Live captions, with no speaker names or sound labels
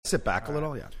sit back a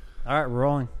little. Yeah. All right, we're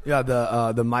rolling. Yeah,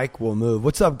 the mic will move.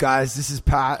 What's up, guys? This is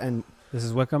Pat, and This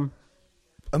is Wickham.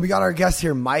 we got our guest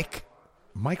here,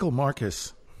 Michael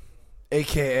Marcus,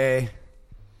 a.k.a.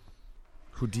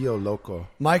 Judío Loco.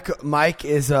 Mike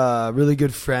is a really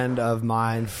good friend of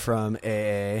mine from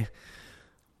AA,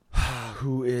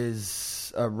 who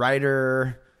is a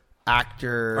writer,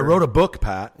 actor. I wrote a book,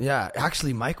 Pat. Yeah,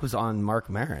 actually, Mike was on Mark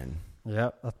Maron.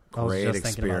 Yeah, I was Great just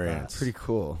thinking about experience. that. Pretty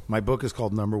cool. My book is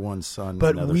called Number One Son.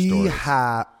 But and Other we Stories.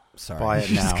 have... Sorry. Buy it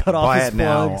You just now. cut off Buy his it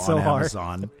now plug so on hard.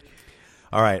 Amazon.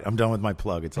 All right, I'm done with my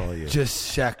plug. It's all you.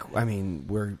 Just check. I mean,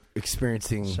 we're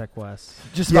experiencing... Check West.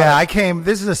 Just Yeah, about- I came.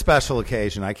 This is a special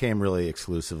occasion. I came really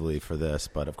exclusively for this,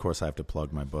 but of course I have to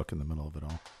plug my book in the middle of it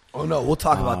all. Oh, no. We'll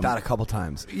talk about that a couple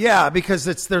times. Yeah, because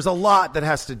there's a lot that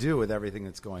has to do with everything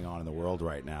that's going on in the world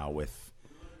right now with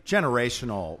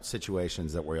generational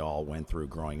situations that we all went through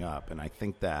growing up, and I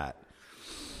think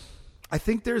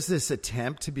there's this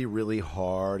attempt to be really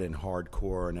hard and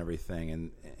hardcore and everything,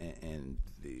 and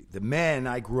the men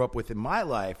I grew up with in my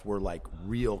life were like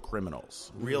real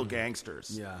criminals, real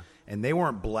gangsters. Yeah. And they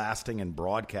weren't blasting and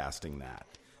broadcasting that.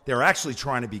 They were actually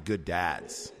trying to be good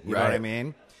dads. You know what I Right.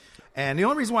 mean? And the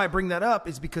only reason why I bring that up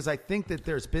is because I think that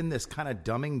there's been this kind of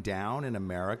dumbing down in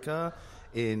America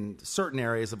in certain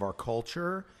areas of our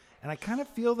culture. And I kind of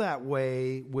feel that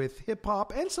way with hip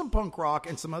hop and some punk rock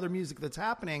and some other music that's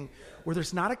happening where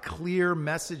there's not a clear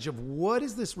message of what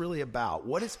is this really about?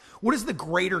 What is the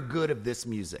greater good of this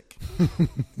music?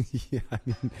 Yeah, I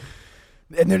mean...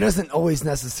 And there doesn't always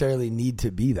necessarily need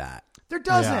to be that. There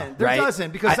doesn't. Yeah. There right?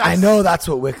 doesn't. Because I know that's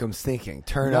what Wickham's thinking.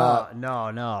 Turn up. No.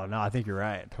 I think you're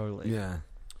right. Totally. Yeah.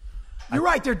 You're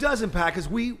right, there doesn't, Pat, because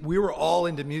we were all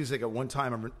into music at one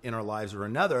time in our lives or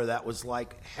another that was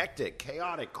like hectic,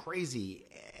 chaotic, crazy,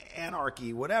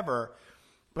 anarchy, whatever.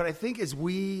 But I think as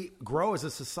we grow as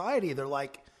a society, they're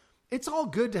like, it's all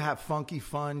good to have funky,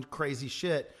 fun, crazy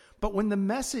shit. But when the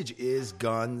message is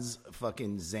guns,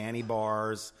 fucking Xanny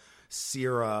bars,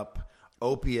 syrup,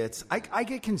 opiates, I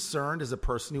get concerned as a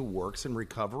person who works in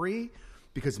recovery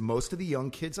because most of the young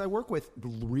kids I work with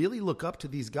really look up to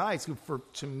these guys who,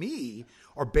 to me,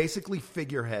 are basically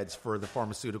figureheads for the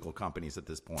pharmaceutical companies at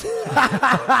this point.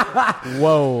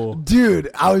 Whoa. Dude,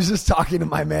 I was just talking to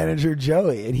my manager,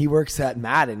 Joey, and he works at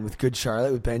Madden with Good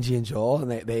Charlotte with Benji and Joel,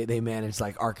 and they manage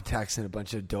like architects and a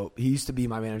bunch of dope. He used to be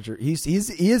my manager. He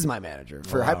is my manager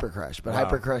for Wow. Hypercrush, but Wow.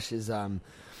 Hypercrush is, I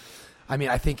mean,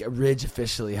 I think Ridge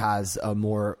officially has a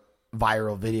more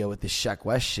viral video with the Sheck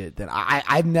West shit than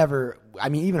I've never. I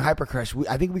mean, even Hypercrush,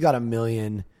 I think we got 1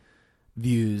 million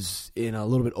views in a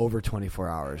little bit over 24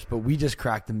 hours, but we just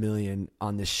cracked 1 million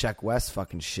on this Sheck West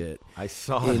fucking shit. I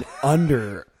saw in it.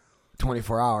 under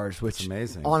 24 hours, which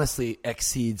amazing. honestly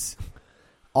exceeds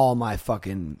all my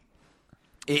fucking.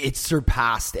 It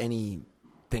surpassed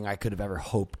anything I could have ever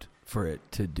hoped for it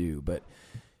to do. But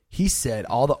he said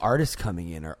all the artists coming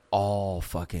in are all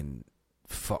fucking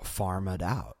farmed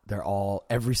out. They're all,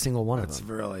 every single one of them.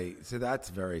 That's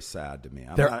very sad to me.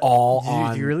 They're all Do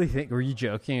on. you really think? Were you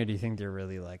joking, or do you think they're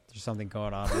really like there's something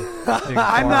going on?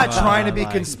 I'm not trying to be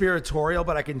conspiratorial,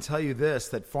 but I can tell you this,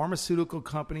 that pharmaceutical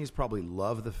companies probably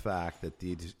love the fact that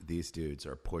these dudes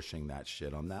are pushing that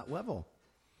shit on that level.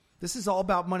 This is all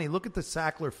about money. Look at the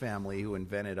Sackler family who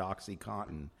invented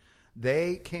OxyContin.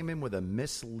 They came in with a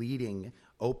misleading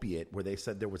opiate where they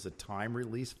said there was a time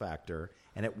release factor,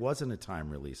 and it wasn't a time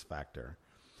release factor.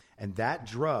 And that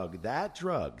drug,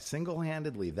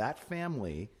 single-handedly, that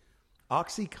family,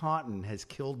 OxyContin has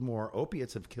killed more,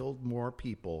 opiates have killed more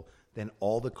people than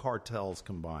all the cartels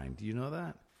combined. Do you know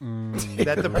that?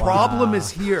 That the problem is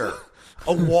here.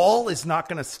 A wall is not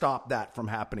going to stop that from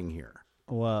happening here.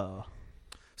 Whoa.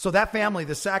 So that family,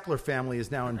 the Sackler family, is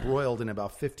now embroiled in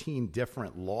about 15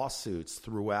 different lawsuits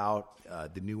throughout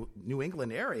the New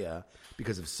England area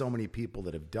because of so many people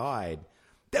that have died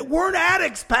that weren't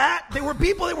addicts, Pat. They were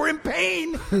people that were in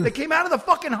pain. They came out of the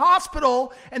fucking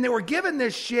hospital and they were given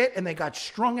this shit and they got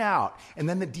strung out. And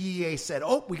then the DEA said,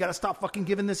 oh, we got to stop fucking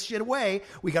giving this shit away.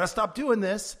 We got to stop doing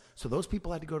this. So those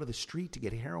people had to go to the street to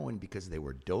get heroin because they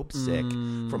were dope sick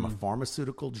from a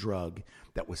pharmaceutical drug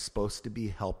that was supposed to be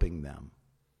helping them.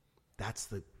 That's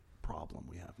the problem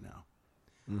we have now.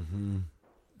 Mm-hmm.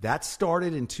 That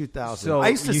started in 2000. So I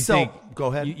used to sell. Go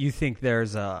ahead. You think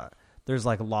there's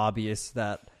like lobbyists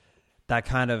that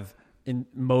kind of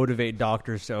motivate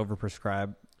doctors to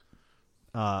overprescribe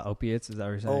opiates? Is that what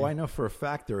you're saying? Oh, I know for a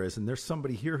fact there is, and there's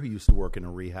somebody here who used to work in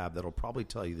a rehab that'll probably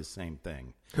tell you the same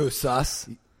thing. Who, Sus?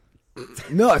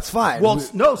 No, it's fine. Well,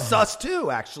 no, Sus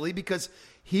too, actually, because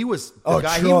he was the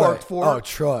guy Troy. he worked for. Oh,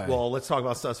 Troy. Well, let's talk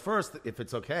about Sus first, if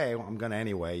it's okay. Well, I'm going to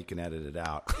anyway. You can edit it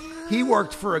out. He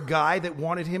worked for a guy that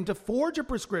wanted him to forge a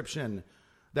prescription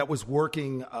that was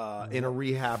working in a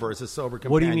rehab or as a sober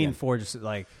companion. What do you mean forge?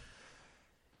 Like,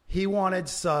 he wanted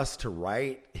Sus to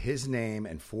write his name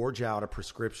and forge out a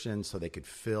prescription so they could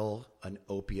fill an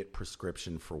opiate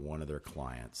prescription for one of their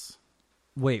clients.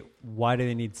 wait, why do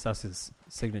they need Sus's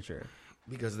signature?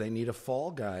 Because they need a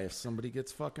fall guy if somebody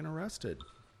gets fucking arrested.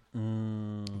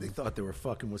 They thought they were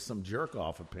fucking with some jerk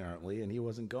off apparently, and he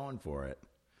wasn't going for it.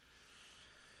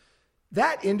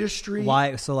 That industry.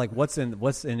 Why? So, like, what's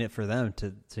in it for them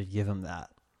to give him that?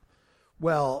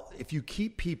 Well, if you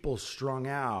keep people strung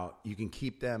out, you can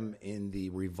keep them in the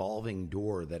revolving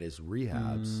door that is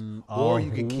rehabs, or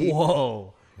you can keep.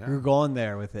 Whoa, you're going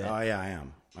there with it. Oh yeah, I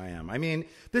am. I mean,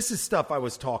 this is stuff I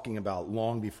was talking about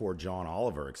long before John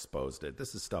Oliver exposed it.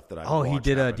 This is stuff that I. Oh, he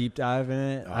did a deep dive in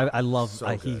it. I love. so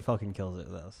He good. fucking kills it.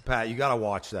 This. Pat, you got to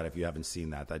watch that if you haven't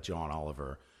seen that. That John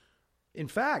Oliver. In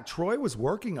fact, Troy was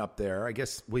working up there. I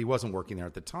guess he wasn't working there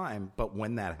at the time, but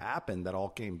when that happened, that all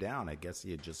came down. I guess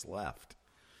he had just left,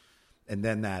 and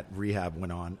then that rehab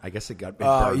went on. I guess it burned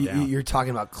down. You're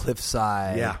talking about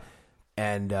Cliffside. Yeah.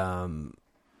 And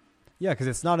Yeah, because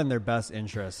it's not in their best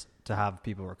interest to have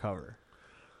people recover.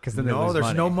 Because then No, there's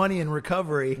money. no money in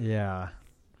recovery. Yeah.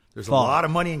 There's Fuck. a lot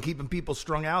of money in keeping people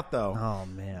strung out, though. Oh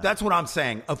man. That's what I'm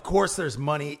saying. Of course, there's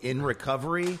money in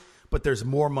recovery, but there's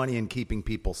more money in keeping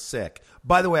people sick.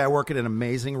 By the way, I work at an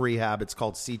amazing rehab. It's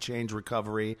called Sea Change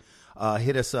Recovery.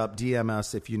 Hit us up, DM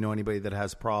us if you know anybody that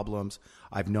has problems.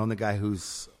 I've known the guy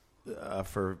who's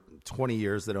for 20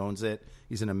 years that owns it.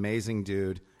 He's an amazing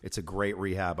dude. It's a great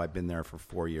rehab. I've been there for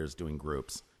 4 years doing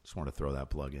groups. Just want to throw that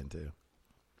plug in too.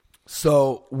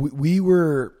 so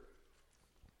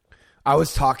I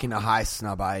was talking to High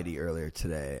Snobiety earlier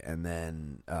today, and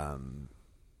then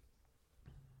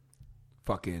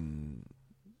fucking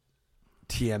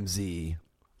TMZ.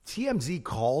 TMZ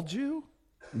called you?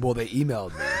 Well, they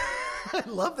emailed me. I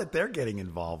love that they're getting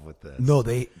involved with this. No,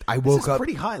 I woke This is up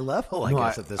pretty high level, I No,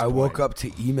 guess, at this I point. woke up to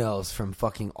emails from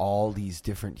fucking all these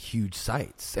different huge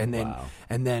sites, and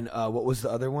then Wow. what was the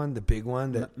other one? The big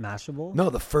one that Mashable? no,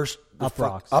 the first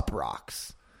Uprocks.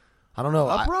 Uprocks. I don't know.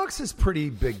 Uprocks is pretty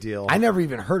big deal. I never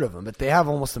even heard of them, but they have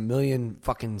almost 1 million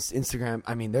fucking Instagram.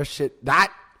 I mean, their shit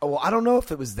that. Well, I don't know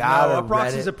if it was that No, or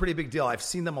Uprocks Reddit. is a pretty big deal. I've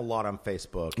seen them a lot on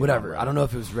Facebook. and Whatever. on I don't know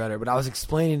if it was Reddit, but I was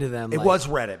explaining to them. It like, was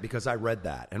Reddit because I read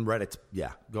that, and Reddit's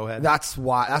Go ahead. That's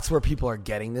why. That's where people are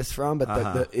getting this from.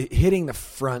 But hitting the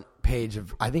front page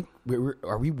of, I think were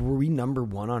we number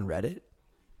 1 on Reddit?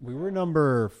 We were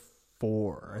number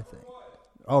 4, I think.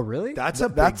 Oh, really? That's a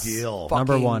big That's deal.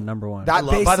 fucking- Number one. That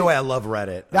By the way, I love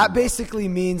Reddit. that basically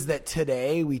means that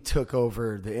today we took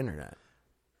over the internet.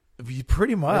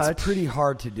 Pretty much. It's pretty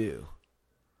hard to do.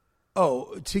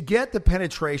 Oh, to get the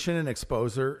penetration and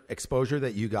exposure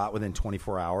that you got within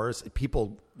 24 hours,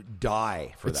 people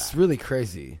die for It's that. really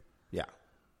crazy. Yeah.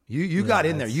 You got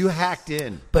in there. You hacked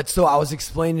in. But so I was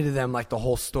explaining to them like the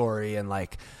whole story and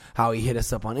like how he hit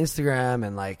us up on Instagram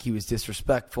and like he was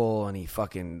disrespectful and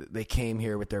they came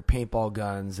here with their paintball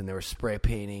guns and they were spray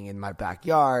painting in my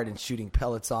backyard and shooting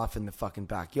pellets off in the fucking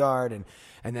backyard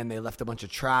and then they left a bunch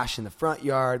of trash in the front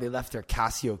yard. They left their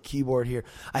Casio keyboard here.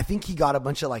 I think he got a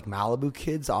bunch of like Malibu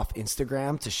kids off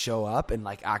Instagram to show up and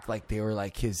like act like they were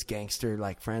like his gangster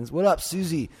like friends. What up,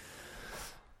 Susie?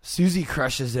 Susie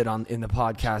crushes it in the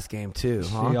podcast game too,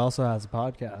 huh? She also has a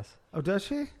podcast. Oh, does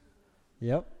she?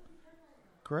 Yep.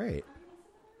 Great.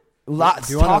 Let's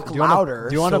Do you wanna- talk do you wanna- louder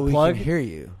do you wanna so we plug? can hear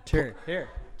you. Here.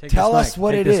 Take Tell this us mic.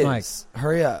 what Take it this is.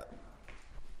 Hurry up.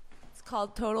 It's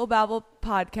called Total Babble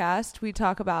Podcast. We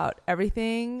talk about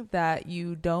everything that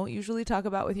you don't usually talk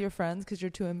about with your friends because you're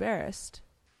too embarrassed.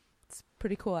 It's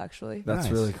pretty cool, actually. That's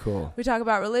Nice. really cool. We talk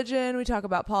about religion. We talk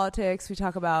about politics. We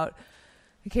talk about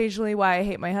occasionally why I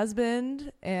hate my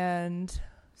husband and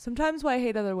sometimes why I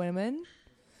hate other women.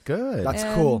 Good. That's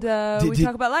and, cool. We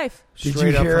talk about life. Did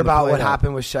Straight you up hear from the about what Play-Doh.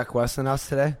 happened with Sheck West and us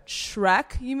today?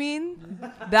 Shrek, you mean?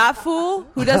 That fool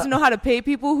who doesn't know how to pay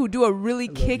people who do a really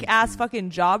kick-ass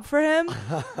fucking job for him?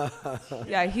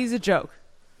 Yeah, he's a joke.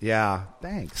 Yeah.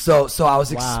 Thanks. So I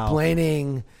was Wow.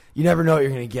 explaining. You never know what you're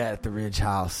gonna get at the Ridge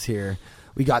House here.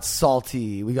 We got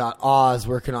Salty. We got Oz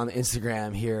working on the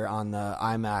Instagram here on the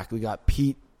iMac. We got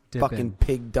Pete, Dippin'. fucking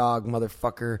pig dog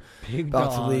motherfucker, Pig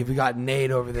about to dog. leave. We got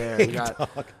Nate over there. We got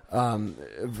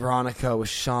Veronica with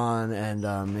Sean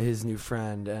and his new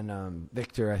friend and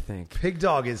Victor, I think. Pig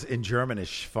dog is in German is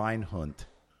Schweinhund.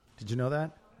 Did you know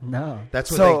that? No.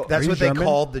 That's what So- that's Are what you they German?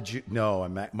 called the No,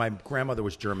 my grandmother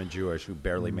was German Jewish who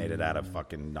barely made it out of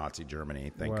fucking Nazi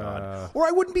Germany, thank Wow. God. Or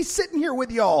I wouldn't be sitting here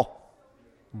with y'all.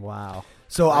 Wow.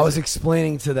 So I was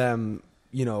explaining to them,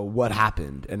 you know, what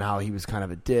happened and how he was kind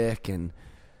of a dick and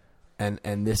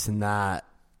this and that.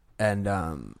 And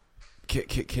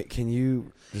can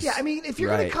you? Just Yeah, I mean, if you're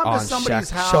gonna write come to on somebody's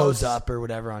Sheck- house- shows up or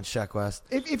whatever on Sheck West.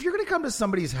 If you're going to come to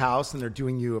somebody's house and they're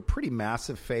doing you a pretty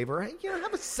massive favor, hey,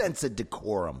 have a sense of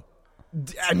decorum.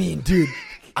 I mean, dude.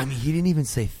 I mean, he didn't even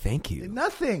say thank you.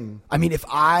 Nothing. I mean, if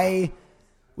I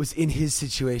was in his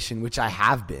situation, which I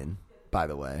have been, by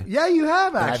the way. Yeah, you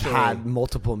have And actually. I've had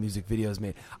multiple music videos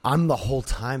made. I'm the whole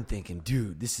time thinking,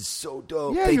 dude, this is so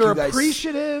dope. Yeah, Thank you're you guys.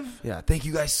 appreciative. Yeah, thank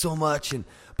you guys so much. And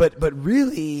but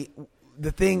really,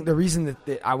 the thing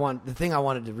I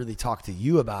wanted to really talk to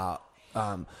you about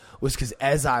was because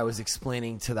as I was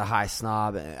explaining to the High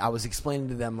Snob, I was explaining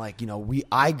to them like, you know,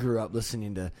 I grew up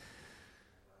listening to.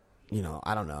 You know,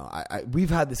 I don't know. We've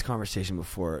had this conversation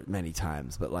before many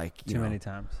times, but like Too many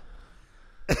times.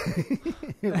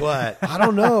 What? I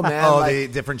don't know, man. Oh, like, the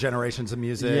different generations of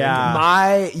music. Yeah.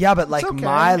 but like okay.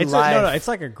 my It's life. it's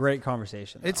like a great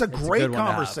conversation. though. It's a great good one to have,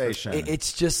 for conversation. sure.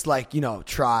 It's just like, you know,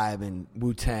 Tribe and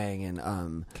Wu-Tang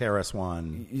and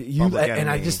KRS-One. you Public and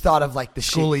I Enemy, just thought of like the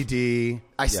Schoolie shit. D.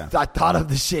 I thought of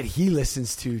the shit he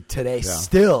listens to today Yeah.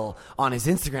 still on his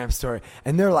Instagram story,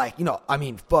 and they're like, you know, I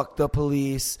mean, fuck the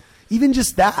police. Even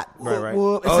just that. Right.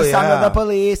 Whoop, it's Oh, the sound of yeah. the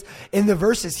police. In the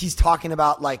verses, he's talking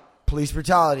about like police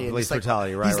brutality. And Police just, like,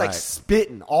 brutality, right, He's like right.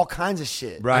 spitting all kinds of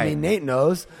shit. Right. I mean, Nate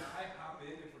knows.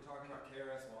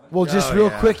 Well, just Oh, real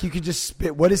yeah. quick, you could just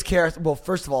spit. What is KRS? Well,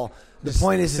 first of all, the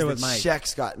point is sit that with Mike.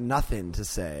 Sheck's got nothing to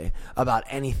say about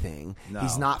anything. No.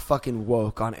 He's not fucking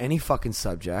woke on any fucking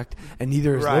subject, and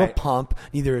neither is Lil Right. Pump,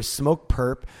 neither is Smoke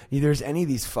Perp, neither is any of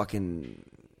these fucking.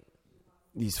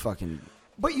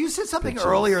 But you said something Bitches.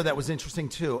 earlier that was interesting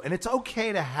too, and it's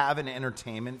okay to have an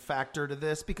entertainment factor to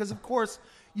this because, of course,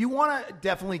 you want to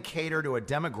definitely cater to a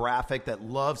demographic that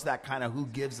loves that kind of who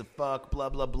gives a fuck, blah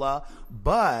blah blah.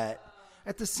 But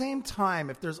at the same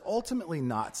time, if there's ultimately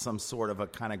not some sort of a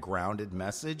kind of grounded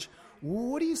message,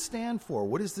 what do you stand for?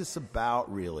 What is this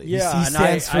about, really? Yeah, C and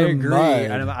stands I for agree. mud.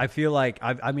 And I feel like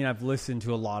I've listened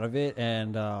to a lot of it,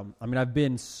 and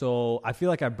I feel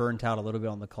like I burnt out a little bit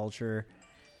on the culture.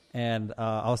 And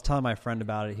I was telling my friend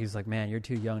about it. He's like, "Man, you're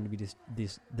too young to be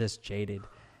this jaded."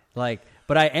 Like,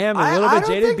 but I am a little I bit don't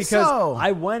jaded think because so.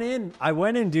 I went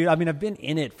in, dude. I mean, I've been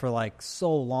in it for like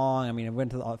so long. I mean, I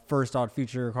went to the first Odd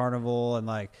Future Carnival and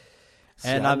like, See,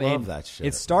 and I I mean, love that shit.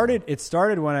 It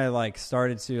started when I like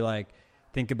started to like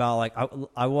think about like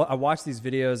I watched these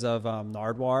videos of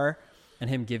Nardwuar and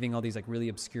him giving all these like really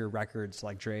obscure records to,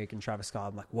 like Drake and Travis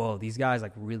Scott. I'm like, whoa, these guys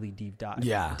like really deep dive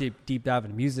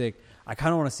into music. I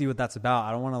kind of want to see what that's about.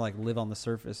 I don't want to like live on the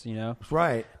surface, you know?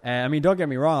 Right. And I mean, don't get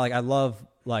me wrong. Like I love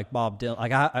like Bob Dylan.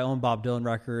 Like I own Bob Dylan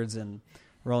records and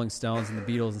Rolling Stones and the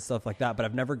Beatles and stuff like that. But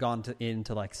I've never gone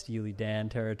into like Steely Dan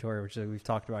territory, which we've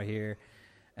talked about here.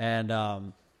 And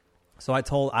so I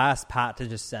asked Pat to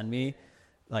just send me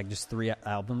like just 3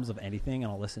 albums of anything,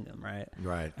 and I'll listen to them.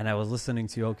 Right. And I was listening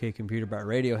to OK Computer by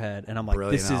Radiohead, and I'm like,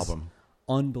 Brilliant this album. is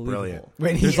unbelievable.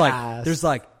 Brilliant. There's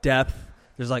like depth,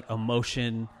 there's like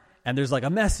emotion, and there's like a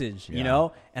message, you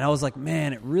know? And I was like,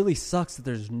 man, it really sucks that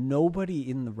there's nobody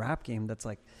in the rap game that's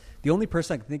like, the only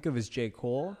person I can think of is J.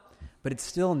 Cole, but it's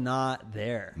still not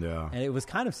there. Yeah. And it was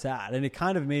kind of sad, and it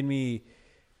kind of made me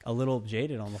a little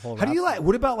jaded on the whole How do rap you thing. like?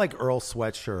 What about like Earl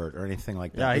Sweatshirt or anything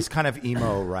like that? Yeah, This kind of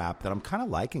emo rap that I'm kind of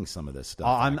liking some of this stuff.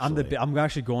 I'm actually. I'm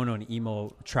actually going to an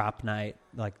emo trap night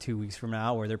like 2 weeks from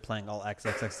now where they're playing all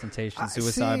XXXTentacion,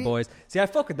 Suicide see- Boys. See, I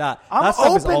fuck with that. I'm that stuff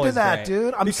is open to always that, great.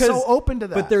 dude. I'm Because- so open to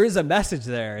that. But there is a message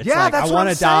there. It's Yeah, like that's I what want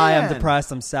I'm to die. I'm saying.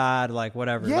 depressed. I'm sad. Like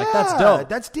whatever. Yeah, like that's dope.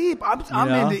 That's deep. I'm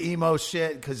know? into emo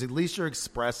shit because at least you're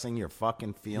expressing your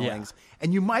fucking feelings,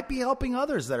 and you might be helping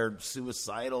others that are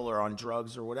suicidal or on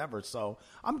drugs or whatever. So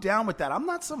I'm down with that. I'm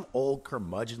not some old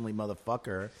curmudgeonly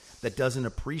motherfucker that doesn't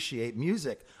appreciate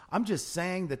music. I'm just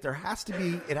saying that it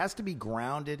has to be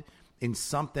grounded in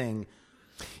something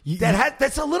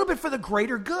that's a little bit for the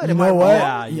greater good. You Am know I what?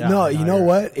 wrong? Yeah, you know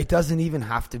what? It doesn't even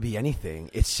have to be anything.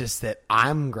 It's just that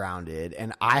I'm grounded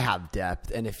and I have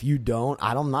depth, and if you don't,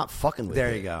 I'm not fucking with There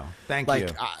it. you go. Thank Like,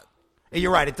 you.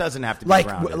 You're right. It doesn't have to be like,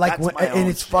 grounded. like, That's when, my and own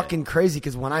it's shit. fucking crazy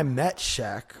because when I met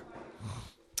Sheck,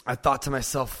 I thought to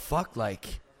myself, "Fuck,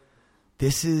 like,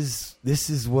 this is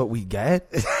what we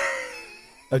get."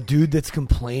 A dude that's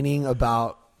complaining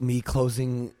about me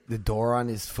closing the door on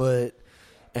his foot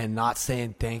and not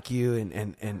saying thank you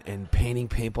and painting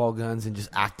paintball guns and just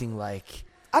acting like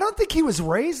I don't think he was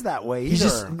raised that way either. He's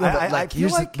just no,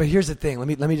 but here's the thing.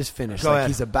 Let me just finish. Go ahead.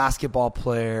 He's a basketball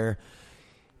player,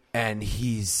 and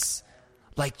he's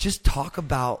like, just talk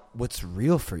about what's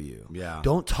real for you. Yeah.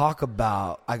 Don't talk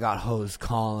about I got hoes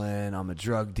calling. I'm a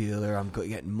drug dealer. I'm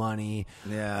getting money.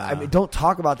 Yeah. I mean, don't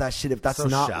talk about that shit if that's So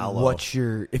not shallow. what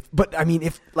you're. But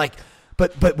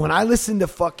when I listen to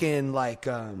fucking like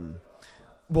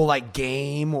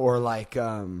Game or like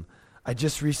I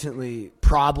just recently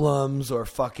Problems or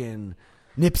fucking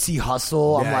Nipsey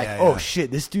Hussle. I'm Yeah, like, yeah, oh yeah.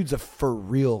 shit, this dude's a for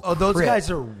real. Oh, those Crip.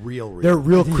 guys are real. They're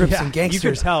real Crips Yeah, and gangsters. you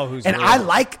can tell who's and real.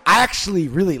 I actually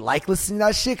really like listening to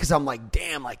that shit because I'm like,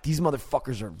 damn, like these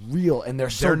motherfuckers are real and they're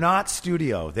They're not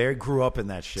studio. They grew up in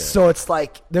that shit. So it's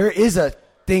like there is a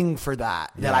thing for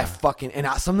that Yeah. I fucking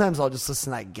sometimes I'll just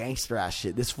listen to that gangster ass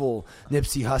shit. This fool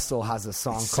Nipsey Hussle has a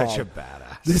song He's called such a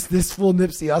badass. This fool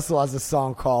Nipsey Hussle has a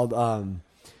song called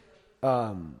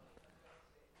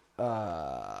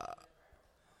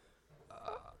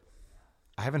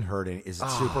I haven't heard it. Is it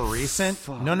super recent?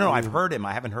 No. I've heard him.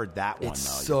 I haven't heard that one.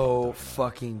 it's though. so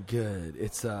fucking good.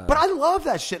 It's But I love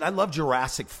that shit. I love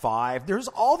Jurassic 5. There's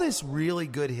all this really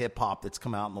good hip hop that's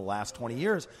come out in the last 20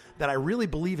 years that I really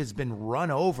believe has been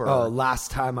run over. last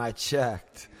time I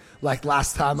checked. Oh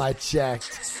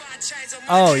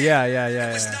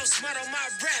yeah.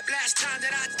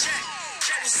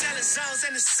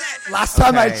 Last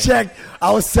time I Okay. checked,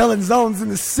 I was selling zones in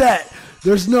the set.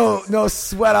 There's no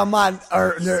sweat on mine.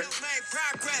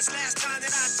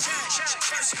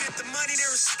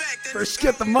 First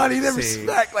get the money, then See.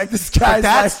 respect. Like this But guy's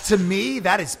that's, to me,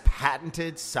 that is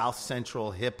patented South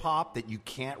Central hip hop that you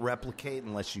can't replicate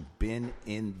unless you've been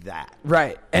in that.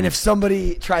 right. And if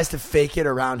somebody tries to fake it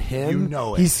around him, You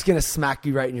know it. he's gonna smack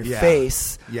you right in your Yeah.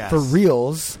 face Yes. for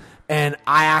reals. And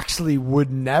I actually would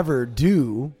never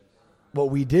do what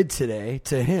we did today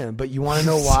to him. But you want to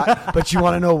know why? But you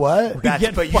want to know what? But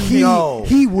you know.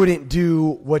 He wouldn't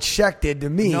do what Shaq did to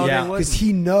me No, they because wouldn't.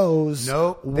 he knows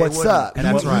Nope, they what's wouldn't. up. And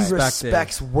he, that's right. he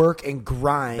respects work and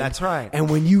grind. That's right. And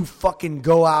when you fucking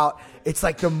go out, it's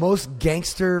like the most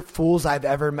gangster fools I've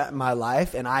ever met in my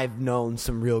life. And I've known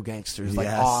some real gangsters like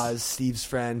Yes. Oz, Steve's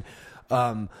friend,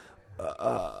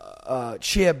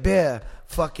 Chia Bear,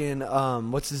 fucking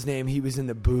what's his name? He was in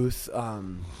the booth.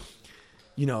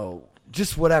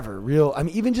 Just whatever. Real. I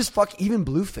mean, even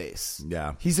Blueface.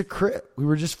 Yeah. He's a Crip. We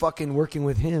were just fucking working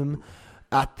with him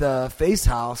at the Face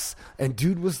House, and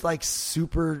dude was like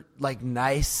super like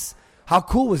nice. How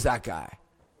cool was that guy?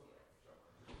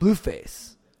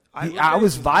 Blueface. I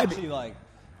was vibing. Actually, like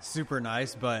super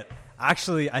nice, but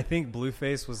actually, I think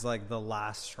Blueface was like the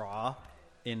last straw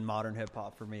in modern hip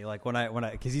hop for me. Like when I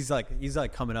because he's like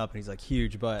coming up and he's like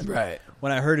huge, but Right.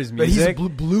 when I heard his But he's music,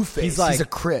 Blueface. he's like he's a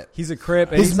Crip. He's a Crip.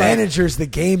 And His he's like- manager's the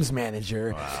games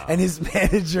manager, and his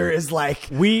manager is like,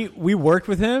 we worked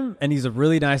with him, and he's a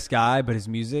really nice guy, but his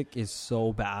music is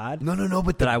so bad. no,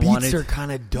 but the that I beats wanted- are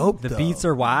kind of dope. The though. beats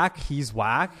are whack. He's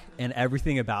whack, and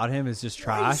everything about him is just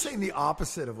Why are you trash. saying the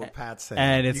opposite of what Pat's saying?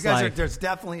 And it's you guys like- there's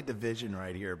definitely a division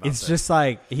right here about It's this. just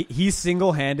like he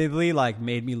single-handedly like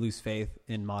made me lose faith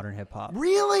in modern hip hop.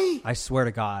 Really? I swear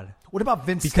to God. What about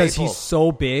Vince Because Staples? he's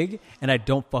so big, and I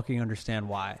don't fucking understand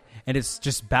why. And it's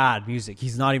just bad music.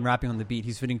 He's not even rapping on the beat.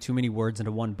 He's fitting too many words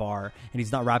into one bar, and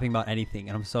he's not rapping about anything.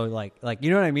 And I'm so like you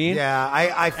know what I mean? Yeah,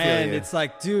 I feel And you. it's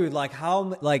like, dude, like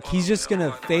how, like he's just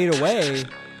gonna fade away.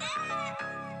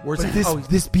 Where's But it?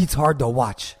 this beat's hard to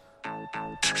watch.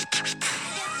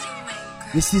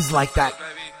 This is like that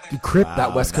Crip,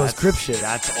 that West Coast Crip shit.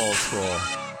 That's old school.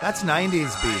 That's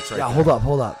 90s beats right Yeah, there.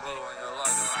 hold up.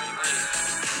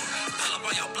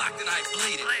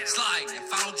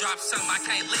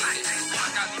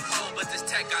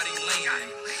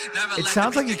 It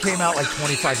sounds like it came out like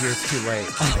 25 years too late.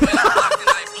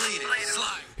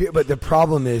 Here, but the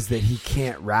problem is that he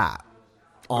can't rap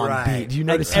on Right. beat. Do you Like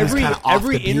notice he's every kind of off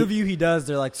every the beat? interview he does,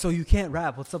 they're like, "So you can't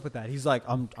rap? What's up with that?" He's like,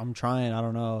 "I'm trying. I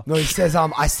don't know." No, he says,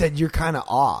 I said, you're kind of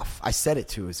off. I said it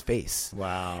to his face.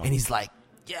 Wow. And he's like,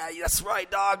 yeah, that's right,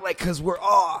 dog. Like, cause we're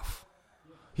off.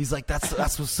 He's like, that's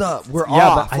what's up. We're Yeah,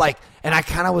 off. but Like, and I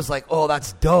kind of was like, oh,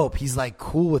 that's dope. He's like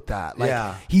cool with that. Like,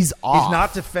 Yeah. he's off. He's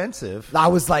not defensive. I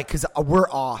was like, cause we're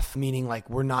off, meaning like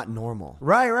we're not normal.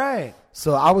 Right.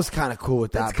 So I was kind of cool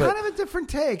with that. That's but kind of a different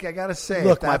take, I gotta say.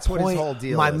 look, if that's my point, what his whole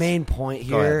deal my is. main point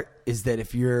Go here ahead. is that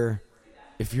if you're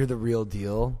the real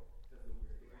deal,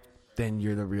 then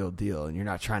you're the real deal, and you're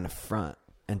not trying to front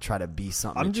and try to be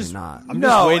something I'm that just you're not. I'm No,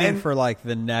 just waiting and- for like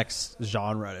the next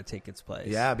genre to take its place.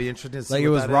 Yeah, it'd be interesting to see like it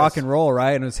what was that rock is. and roll,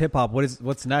 right? And it was hip hop.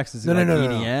 What's next? Is it No, like no.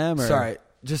 EDM? Or? Sorry,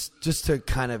 just to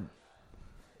kind of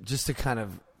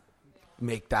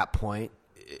make that point.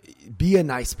 be a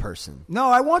nice person. No,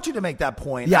 I want you to make that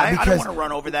point. Yeah, I don't because- want to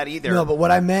run over that either. No, but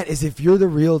what I meant is if you're the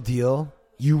real deal,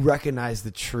 you recognize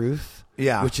the truth.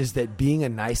 Yeah. Which is that being a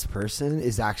nice person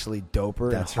is actually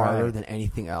doper That's and harder right. than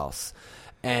anything else.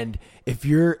 And if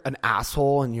you're an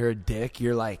asshole and you're a dick,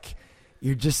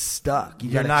 you're just stuck.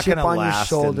 You're got not a chip gonna on your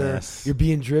last in shoulder. this. You're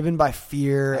being driven by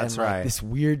fear That's and like right. this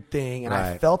weird thing. And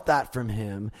I Right. felt that from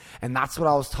him. And that's what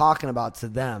I was talking about to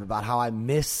them, about how I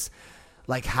miss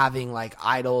like having like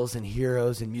idols and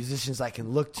heroes and musicians I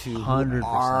can look to who 100%,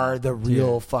 are the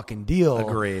real fucking deal.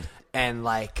 Agreed. And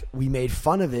like we made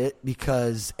fun of it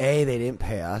because A, they didn't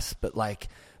pay us, but like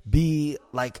B,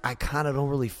 like I kind of don't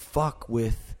really fuck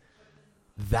with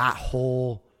that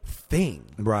whole thing.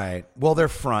 Right. Well, they're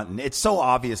fronting. It's so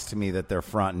obvious to me that they're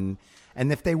fronting.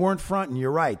 And if they weren't fronting,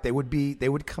 you're right. They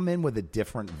would come in with a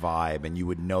different vibe, and you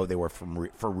would know they were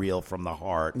for real from the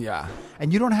heart. Yeah.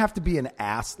 And you don't have to be an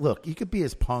ass. Look, you could be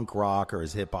as punk rock or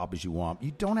as hip hop as you want.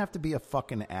 You don't have to be a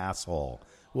fucking asshole.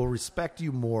 We'll respect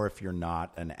you more if you're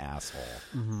not an asshole.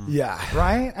 Yeah.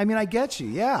 Right? I mean, I get you.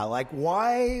 Yeah. Like,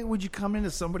 why would you come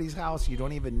into somebody's house you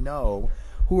don't even know,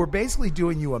 who are basically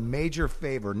doing you a major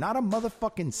favor? Not a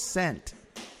motherfucking cent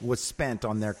was spent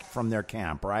on from their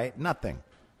camp, right? Nothing.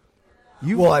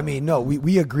 Well, I mean, no,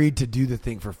 we agreed to do the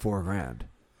thing for $4,000,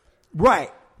 Right.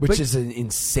 which But is an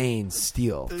insane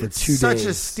steal for it's 2 days. such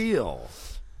a steal.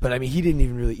 But I mean, he didn't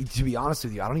even really, to be honest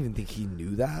with you, I don't even think he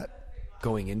knew that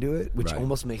going into it, which Right.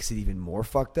 almost makes it even more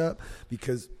fucked up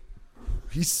because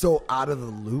he's so out of the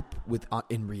loop with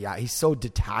in reality. He's so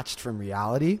detached from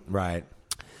reality Right.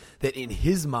 that in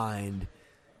his mind,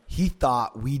 he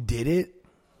thought we did it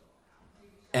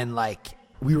and like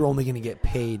we were only going to get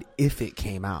paid if it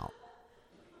came out.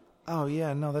 Oh,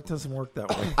 yeah. No, that doesn't work that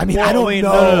way. I mean, Well, I don't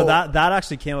know. No, that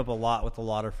actually came up a lot with a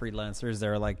lot of freelancers.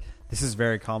 They're like, this is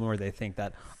very common where they think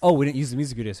that, oh, we didn't use the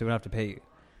music video, so we don't have to pay you.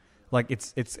 Like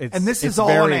it's And this it's is all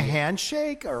very, on a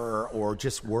handshake or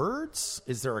just words?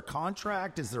 Is there a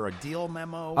contract? Is there a deal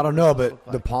memo? I don't know, but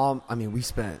the Palm, I mean,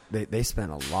 they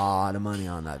spent a lot of money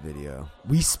on that video.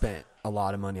 We spent a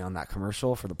lot of money on that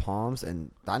commercial for the Palms,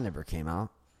 and that never came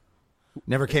out.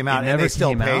 Never came out, and never they still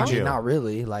came paid out? I mean, you. not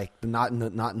really. Like, not in the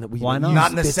we Why not? used Not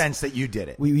in the bits- sense that you did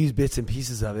it. We used bits and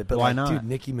pieces of it, but Why like, not? dude,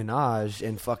 Nicki Minaj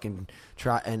and fucking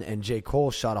and J.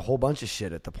 Cole shot a whole bunch of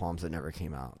shit at the Palms that never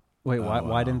came out. Wait, Oh,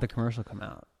 why didn't the commercial come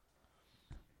out?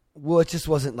 Well, it just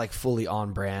wasn't like fully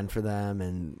on brand for them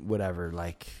and whatever.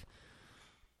 Like,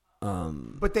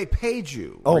 But they paid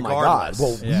you. oh my god! regardless.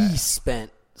 Well, Yeah. we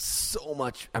spent so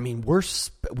much. I mean,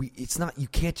 it's not. You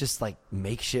can't just like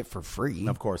make shit for free.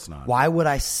 Of course not. Why would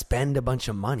I spend a bunch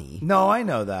of money No, I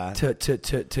know that.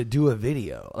 to do a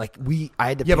video? Like I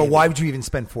had to. Yeah, pay but why would you even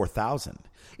spend $4,000?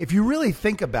 If you really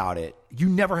think about it, you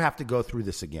never have to go through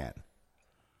this again.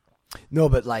 No,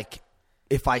 but like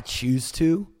if I choose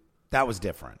to, That was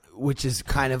different. which is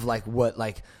kind of like what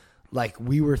like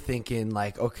we were thinking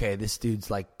like, okay, this dude's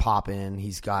like popping.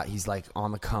 He's like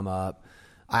on the come up.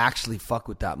 I actually fuck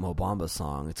with that Mo Bamba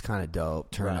song. It's kind of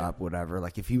dope. Turn Right. up, whatever.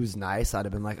 Like if he was nice, I'd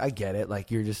have been like, I get it. Like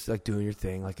you're just like doing your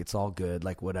thing. Like it's all good.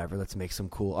 Like whatever. Let's make some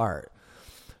cool art.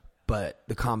 But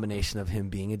the combination of him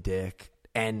being a dick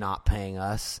and not paying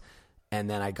us, and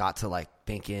then I got to like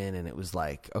thinking, and it was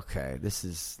like, okay,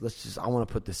 I want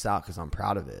to put this out because I'm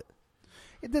proud of it.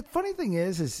 The funny thing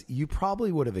is you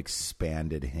probably would have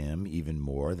expanded him even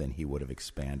more than he would have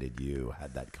expanded you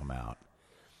had that come out.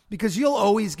 Because you'll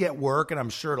always get work, and I'm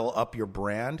sure it'll up your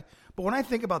brand. But when I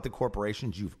think about the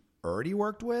corporations you've already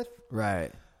worked with,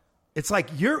 Right. it's like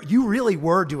you really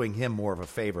were doing him more of a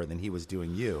favor than he was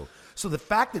doing you. So the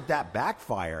fact that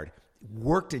backfired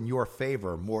worked in your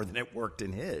favor more than it worked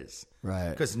in his. Right.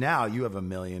 Because now you have 1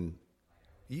 million.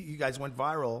 You guys went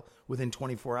viral within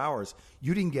 24 hours.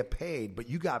 You didn't get paid, but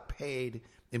you got paid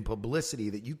in publicity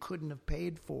that you couldn't have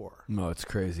paid for. No, it's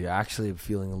crazy. I actually am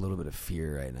feeling a little bit of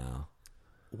fear right now.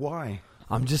 Why?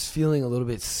 I'm just feeling a little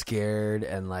bit scared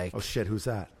and like Oh, shit, who's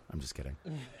that? I'm just kidding.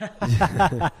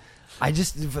 I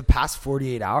just for the past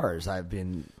 48 hours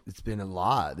it's been a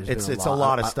lot. It's a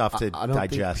lot of stuff to I don't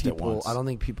think digest at people, once. I don't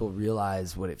think people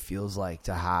realize what it feels like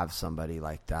to have somebody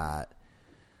like that.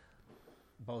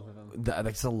 Both of them.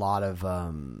 That's a lot of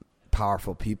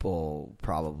powerful people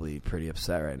probably pretty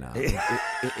upset right now,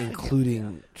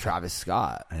 including Travis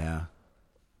Scott, Yeah.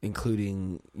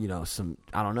 including some.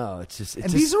 I don't know. It's just. And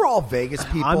these are all Vegas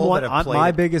people that have played.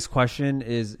 My biggest question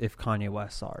is if Kanye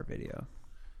West saw our video,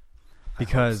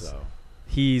 because so.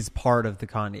 he's part of the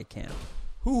Kanye camp.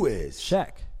 Who is?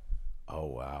 Sheck. Oh,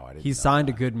 wow. I didn't He's know signed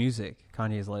to that. Good Music,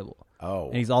 Kanye's label. Oh.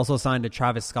 And he's also signed to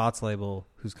Travis Scott's label,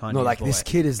 who's Kanye's No, like boy. this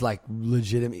kid is like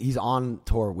legitimate. He's on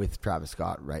tour with Travis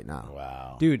Scott right now.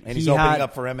 Wow. Dude, and he's he opening had-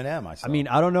 up for Eminem, I saw. I mean,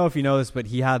 I don't know if you know this, but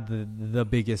he had the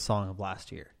biggest song of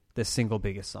last year. The single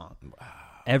biggest song. Wow.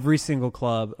 Every single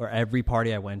club or every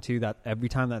party I went to, that every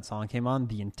time that song came on,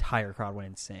 the entire crowd went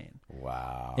insane.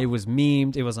 Wow. It was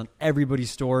memed. It was on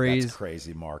everybody's stories. That's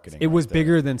crazy marketing. It was right there.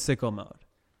 bigger than Sicko Mode.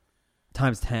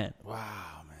 Times 10. Wow,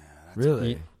 man.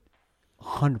 Really?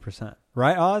 100%.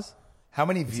 Right, Oz? How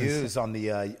many views on the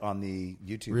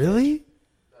YouTube? Really?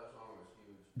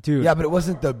 Dude. Yeah, but it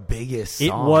wasn't the biggest It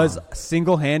song. was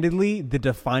single-handedly the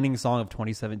defining song of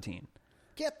 2017.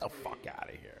 Get the fuck out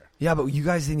of here. Yeah, but you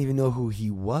guys didn't even know who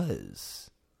he was.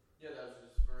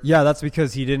 Yeah, that's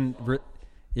because he didn't...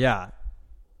 yeah.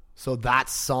 So that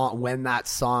song, when that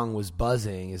song was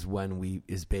buzzing, is when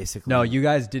basically... No, you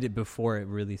guys did it before it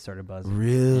really started buzzing.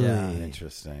 Really? Yeah.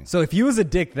 Interesting. So if he was a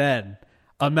dick then,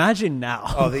 imagine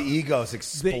now. Oh, the ego's the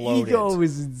exploded. ego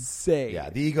is insane. Yeah,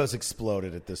 the ego's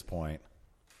exploded at this point.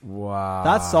 Wow.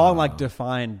 That song like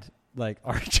defined like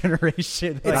our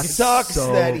generation. It Like, sucks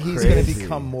so that he's going to crazy.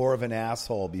 become more of an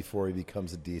asshole before he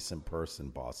becomes a decent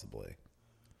person, possibly.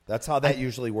 That's how that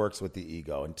usually works with the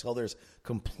ego. Until there's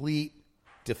complete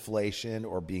deflation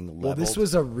or being leveled. Well, this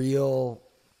was a real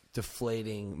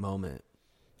deflating moment.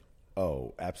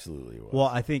 Oh, absolutely. it was. well,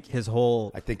 I think his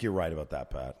whole. I think you're right about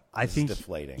that, Pat. I This is think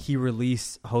deflating. he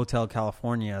released Hotel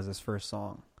California as his first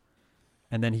song,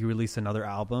 and then he released another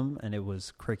album, and it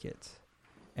was Crickets.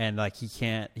 And like he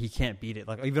can't beat it.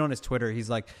 Like even on his Twitter, he's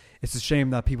like, "It's a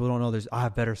shame that people don't know I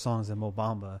have better songs than Mo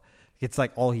Bamba." It's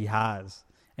like all he has,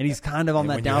 and he's kind of on And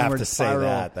that when you have downward to say spiral.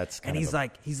 that, that's kind and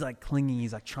of he's like clinging.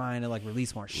 He's like trying to like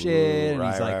release more shit. Ooh, and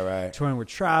right, he's like right. touring with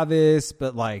Travis,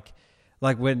 but like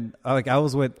when I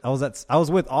was with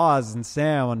Oz and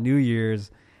Sam on New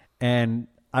Year's, and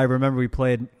I remember we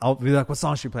played. I'll be like, "What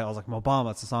song should we play?" I was like, "Mo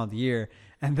Bamba, it's the song of the year."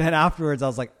 And then afterwards, I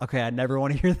was like, "Okay, I never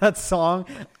want to hear that song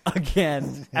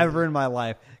again ever in my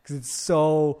life because it's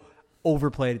so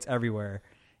overplayed. It's everywhere.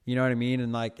 You know what I mean?"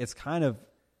 And like, it's kind of,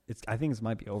 I think this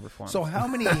might be over for him. So how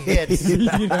many hits? Crazy.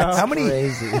 How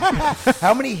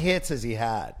many hits has he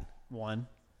had? one,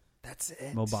 That's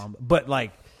it. Mo Bamba, but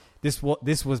like this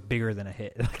was bigger than a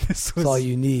hit. Like this was That's all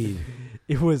you need.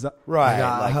 It was Right.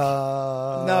 Got like-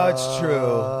 her no, it's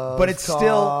true. But it's still.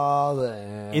 calling.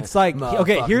 It's like,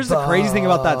 okay, here's the crazy thing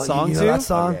about that song, you know too? that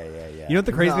song? Yeah. You know what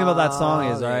the crazy thing about that song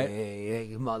is, right?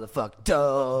 Motherfucker,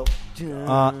 dope.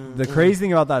 The crazy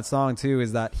thing about that song too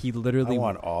is that he I literally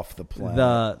want off the planet.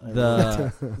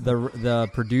 the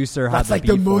producer had That's the like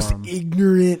the beat for most him.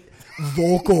 ignorant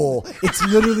vocal. It's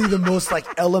literally the most like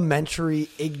elementary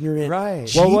ignorant. Right.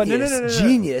 Genius, Well, no.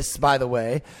 genius, by the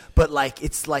way. But like,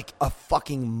 it's like a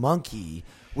fucking monkey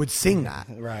would sing that.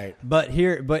 Right. But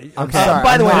here, but I'm okay. sorry.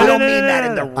 By the way, No, I no, don't no, mean no, that no,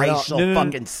 in the no, no. racial No, no, no.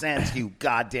 fucking sense, you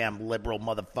goddamn liberal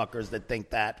motherfuckers that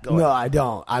think that. Go No, ahead. I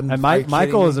don't. I'm. And are you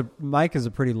Michael kidding me? Mike is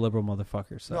a pretty liberal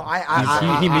motherfucker. So No,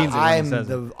 he means it when he I'm says it.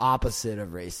 the opposite of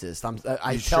racist.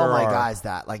 I You tell sure my are. guys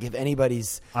that. Like, if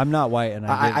anybody's, I'm not white, and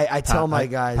I tell my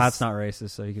guys- Pat's not racist,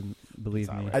 so you can believe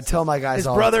me. I tell my guys His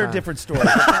all brother, the time. different story.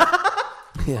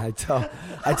 Yeah, I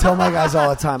tell my guys all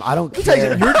the time. I don't Let me tell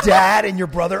care. you, your dad and your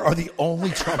brother are the only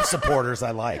Trump supporters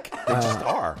I like. They just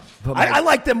are. but I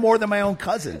like them more than my own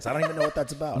cousins. I don't even know what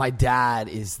that's about. My dad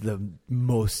is the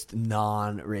most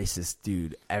non-racist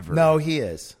dude ever. No, he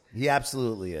is. He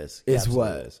absolutely is. He Is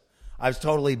absolutely what? is. I was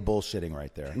totally bullshitting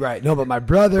right there. Right. No, but my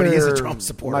brother. But he is a Trump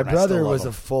supporter, My and I still brother love was him.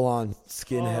 a full-on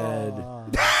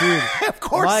skinhead. Dude, Of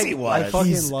course Mike, he I was.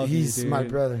 fucking love you, he's dude. my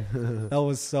brother. that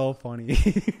was so funny.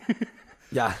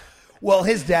 Yeah. Well,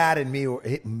 his dad and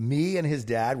me and his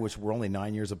dad, which were only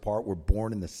 9 years apart, were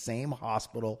born in the same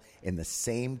hospital in the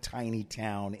same tiny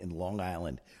town in Long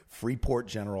Island, Freeport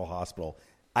General Hospital.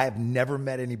 I have never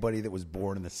met anybody that was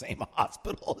born in the same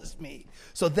hospital as me.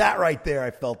 So that right there,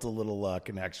 I felt a little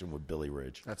connection with Billy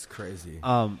Ridge. That's crazy.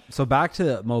 So back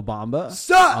to Mo Bamba.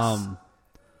 Sus!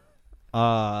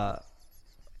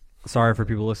 Sorry for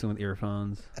people listening with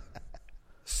earphones.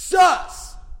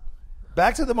 Sus!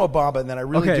 Back to the Mo Bamba, and then I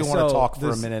really do want to so talk for a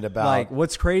this- minute about like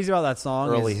what's crazy about that song.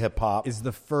 early is- hip-hop. is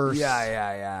the first.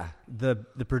 Yeah. The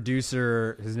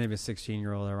producer, his name is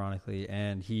 16-year-old, ironically,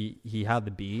 and he had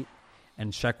the beat,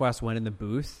 and Sheck West went in the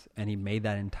booth and he made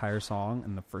that entire song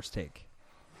in the first take.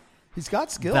 He's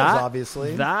got skills, That-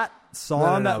 obviously. that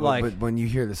song that but when you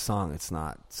hear the song, it's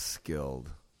not skilled.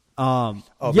 Oh,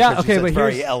 yeah, because okay, it's but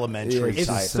very here's elementary it's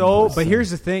type. so. But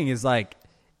here's the thing: is like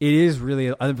it is really.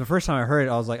 The first time I heard it,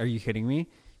 I was like, "Are you kidding me?"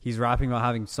 He's rapping about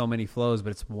having so many flows,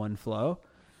 but it's one flow.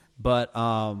 But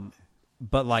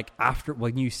like after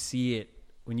when you see it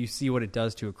when you see what it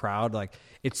does to a crowd, like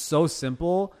it's so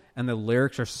simple and the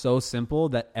lyrics are so simple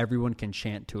that everyone can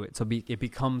chant to it. So it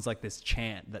becomes like this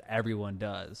chant that everyone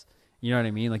does. You know what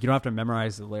I mean? Like you don't have to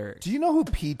memorize the lyrics. Do you know who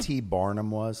P.T. Barnum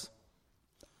was?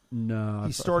 No.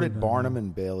 He started Barnum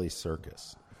and Bailey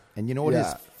Circus. And you know what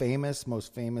his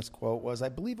most famous quote was? I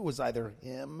believe it was either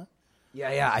him.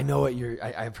 Yeah, I know what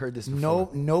I've heard this before.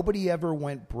 Nobody ever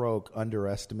went broke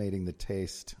underestimating the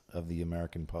taste of the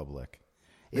American public.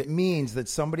 It means that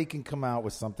somebody can come out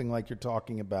with something like you're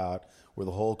talking about, where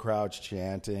the whole crowd's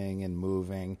chanting and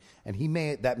moving, and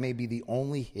that may be the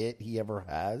only hit he ever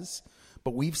has.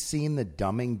 But we've seen the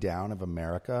dumbing down of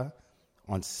America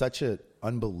on such an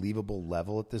unbelievable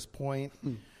level at this point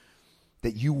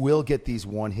that you will get these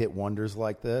one-hit wonders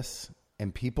like this,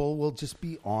 and people will just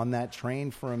be on that train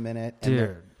for a minute.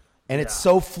 Dude. And it's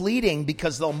so fleeting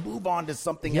because they'll move on to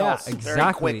something else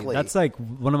very quickly. That's like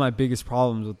one of my biggest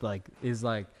problems with is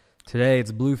today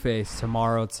it's Blueface,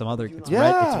 tomorrow it's some other it's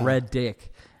Red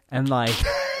Dick. And like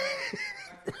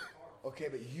okay,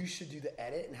 but you should do the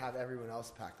edit and have everyone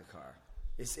else pack the car.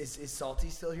 Is Salty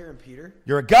still here and Peter?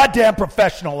 You're a goddamn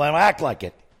professional and act like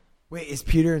it. Wait, is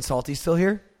Peter and Salty still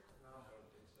here?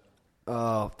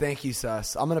 Oh, thank you,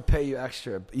 Sus. I'm gonna pay you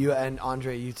extra. You and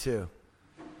Andre, you too.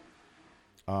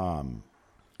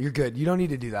 You're good. You don't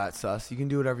need to do that, Sus. You can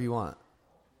do whatever you want.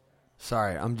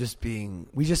 Sorry,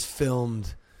 we just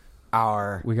filmed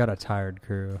we got a tired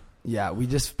crew. Yeah, we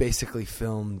just basically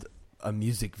filmed a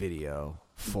music video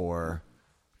for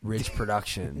Ridge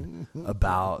Production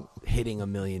about hitting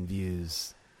 1 million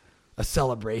views. A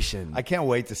celebration. I can't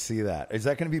wait to see that. Is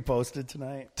that going to be posted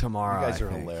tonight? Tomorrow. You guys are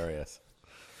hilarious.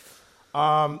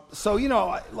 So,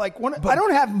 I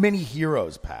don't have many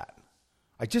heroes, Pat.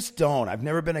 I just don't. I've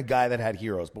never been a guy that had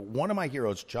heroes. But one of my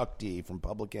heroes, Chuck D from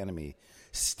Public Enemy,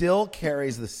 still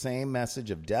carries the same message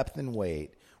of depth and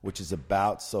weight, which is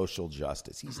about social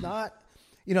justice. He's not,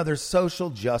 there's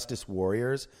social justice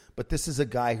warriors, but this is a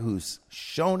guy who's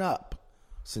shown up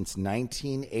since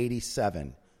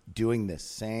 1987 doing this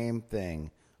same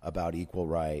thing about equal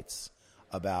rights,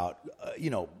 about,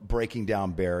 breaking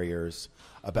down barriers,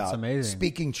 about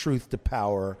speaking truth to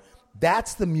power.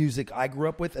 That's the music I grew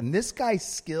up with. And this guy's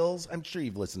skills, I'm sure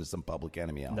you've listened to some Public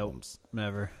Enemy albums. Nope,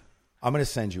 never. I'm going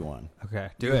to send you one. Okay.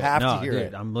 You have to hear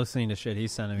it. I'm listening to shit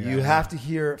he's sending me. You have to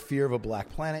hear Fear of a Black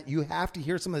Planet. You have to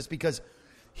hear some of this because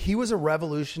he was a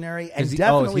revolutionary and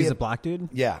definitely he's a black dude?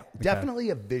 Yeah,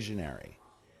 definitely a visionary.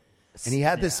 And he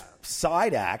had this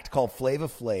side act called Flava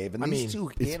Flav, and these two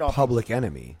it's hit off. Public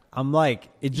Enemy. I'm like,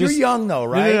 you're young though,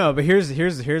 right? No. But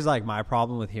here's like my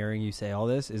problem with hearing you say all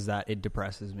this is that it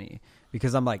depresses me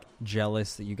because I'm like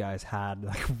jealous that you guys had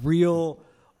like real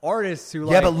artists who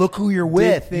but look who you're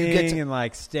with. You get and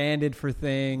like standed for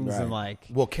things and like.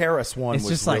 Well, Karis one it's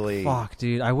was just really like fuck,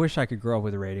 dude. I wish I could grow up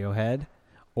with Radiohead.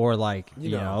 Or like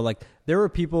you know, like there were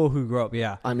people who grew up.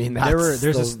 Yeah, I mean, they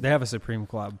have a Supreme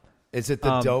Club. Is it the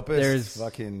dopest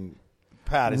fucking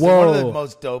Pat? Is Whoa. it one of the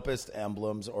most dopest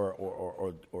emblems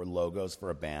or logos for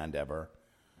a band ever?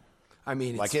 I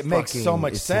mean, like it makes so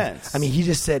much sense. I mean, he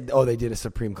just said, "Oh, they did a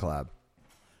Supreme collab."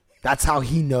 That's how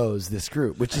he knows this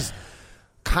group, which is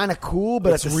kind of cool.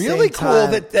 But it's really cool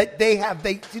that they have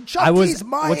Chuck D's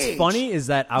my What's age. funny is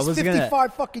that I He's was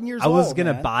 55 fucking years old. I was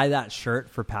gonna man. buy that shirt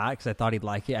for Pat because I thought he'd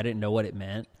like it. I didn't know what it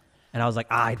meant. And I was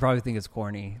like, he'd probably think it's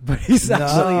corny, but he's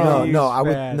actually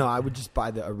I would just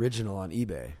buy the original on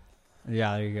eBay.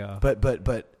 Yeah, there you go.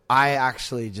 But I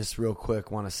actually just real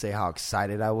quick want to say how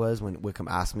excited I was when Wickham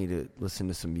asked me to listen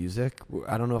to some music.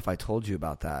 I don't know if I told you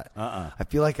about that. I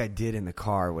feel like I did in the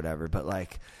car or whatever, but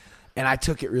like, and I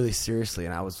took it really seriously,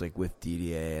 and I was like with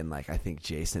DDA and like I think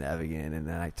Jason Evigan, and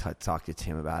then I talked to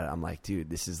Tim about it. I'm like, dude,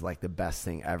 this is like the best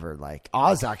thing ever. Like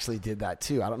Oz actually did that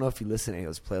too. I don't know if you listen to any of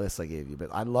those playlists I gave you, but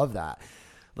I love that.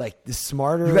 Like the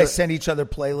smarter you guys send each other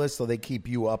playlists so they keep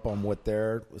you up on what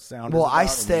their sound. Well, is about, I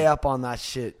stay up on that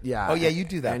shit. Yeah. Oh yeah, you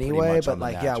do that anyway. Much but on the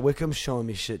like, natural. yeah, Wickham's showing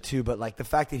me shit too. But like the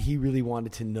fact that he really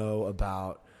wanted to know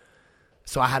about,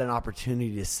 so I had an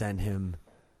opportunity to send him.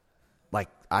 Like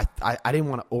I didn't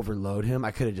want to overload him.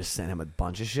 I could have just sent him a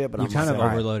bunch of shit, but you I'm kind like, of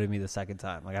overloaded me the second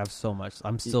time. Like I have so much.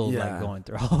 I'm still like going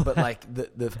through all. But like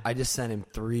I just sent him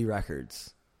 3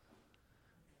 records.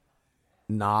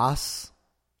 Nas,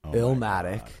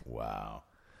 Illmatic, wow,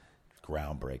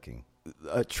 groundbreaking.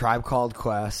 A Tribe Called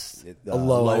Quest, a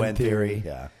Low End Theory,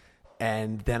 yeah.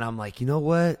 And then I'm like, you know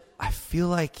what? I feel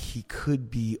like he could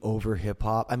be over hip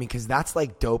hop. I mean, because that's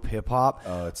like dope hip hop.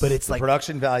 But it's the like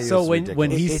production value. So is when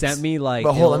ridiculous. he sent me like,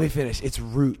 but hold, let me finish. It's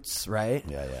roots, right?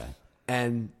 Yeah.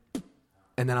 And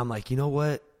then I'm like, you know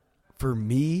what? For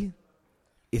me,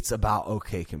 it's about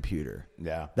OK Computer.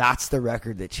 Yeah. That's the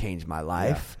record that changed my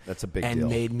life. Yeah, that's a big and deal.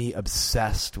 made me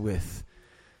obsessed with,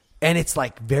 and it's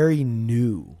like very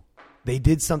new. They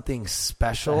did something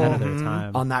special Ahead of their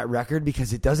time. on that record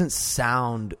because it doesn't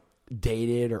sound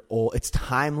dated or old. It's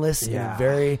timeless in a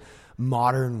very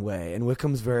modern way. And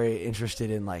Wickham's very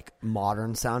interested in like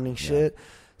modern sounding shit.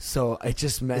 So it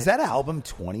just meant. Is that album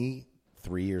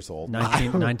 23 years old?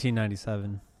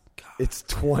 1997. It's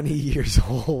 20 years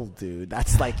old, dude.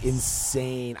 That's like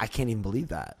insane. I can't even believe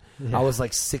that. Yeah. I was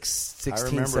like 16, I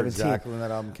remember 17. exactly when that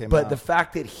album came out. But the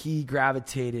fact that he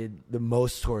gravitated the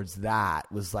most towards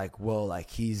that was like, whoa,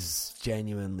 like he's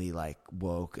genuinely like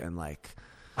woke and like.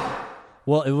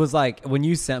 Well, it was like when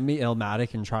you sent me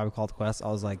Illmatic and Tribe Called Quest, I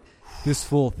was like, this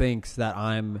fool thinks that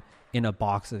I'm in a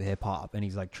box of hip hop, and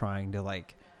he's like trying to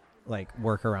like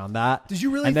work around that. Did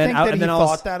you really And then think I- that and he then I was-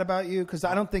 thought that about you? Because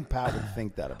I don't think Pat would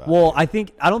think that about you. Well, I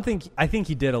think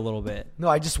he did a little bit. No,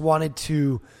 I just wanted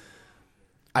to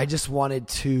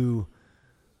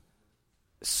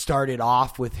start it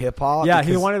off with hip hop. Yeah, he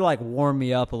because- wanted to like warm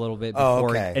me up a little bit Oh, before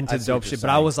okay. into I see what dope you're shit. But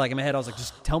I saying. was like in my head, I was like,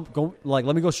 just go like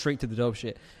let me go straight to the dope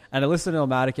shit. And I listened to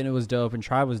Illmatic and it was dope, and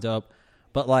Tribe was dope.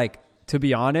 But like to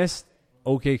be honest,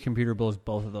 OK Computer blows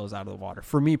both of those out of the water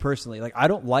for me personally. Like I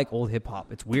don't like old hip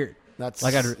hop. It's weird. That's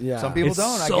Like yeah. Some people it's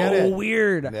don't. I so get it.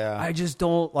 weird. Yeah. I just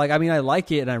don't like. I mean, I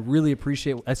like it, and I really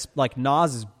appreciate. Like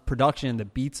Nas's production, the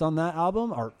beats on that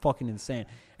album are fucking insane.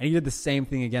 And he did the same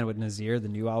thing again with Nazir, the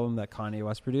new album that Kanye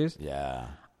West produced. Yeah.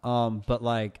 But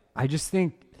like, I just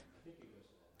think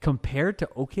compared to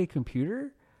OK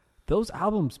Computer, those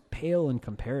albums pale in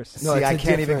comparison. No, See, it's I a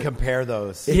can't even different- compare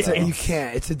those. You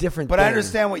can't. It's a different. But thing. I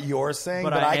understand what you're saying,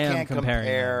 But but I I am can't comparing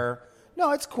compare.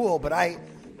 No, it's cool, but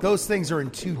those things are in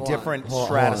two different hold on.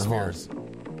 stratospheres.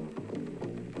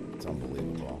 It's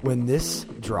unbelievable. When this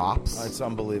drops, It's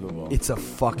unbelievable. it's a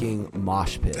fucking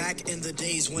mosh pit. Back in the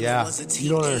days when Yeah. I was a teenager, You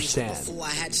don't understand. before I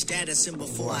had status and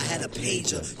before I had a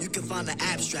pager, you can find the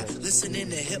abstract.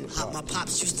 Listening to hip hop, my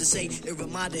pops used to say it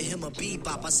reminded him of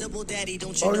bebop. I said, well, daddy,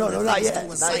 don't you Oh, know no, that not things yet,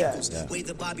 go in not yet. cycles? Way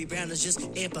the Bobby Brown is just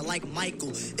amping like Michael.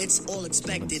 It's all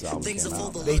expected. This album Things are came for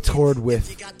out. the They looking. toured with-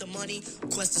 If you got the money,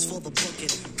 Quest is for the booking.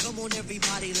 Come on,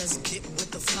 everybody, let's get with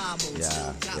the fly mode. Yeah,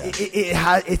 Still got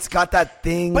yeah. It's got that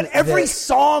thing. But every that-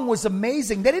 song was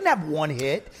amazing. They didn't have one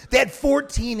hit. They had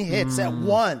 14 hits at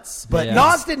once. But Yeah.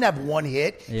 Nas didn't have one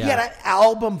hit. He Yeah. had an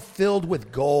album filled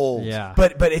with gold. Yeah.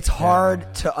 But it's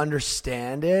hard to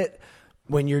understand it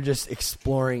when you're just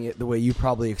exploring it the way you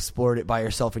probably explored it by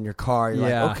yourself in your car. You're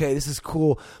Yeah. like, okay, this is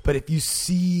cool. But if you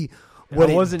see what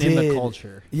I it wasn't in the did-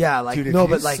 culture. yeah, like Dude, if no, you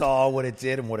but like, saw what it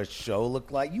did and what a show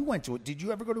looked like, you went to it. Did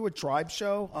you ever go to a Tribe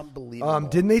show? Unbelievable.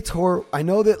 didn't they tour? I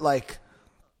know that like,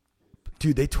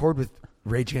 dude, they toured with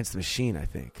Rage Against the Machine, I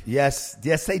think. Yes,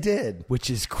 they did. Which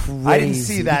is crazy. I didn't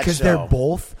see that because show. they're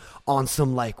both on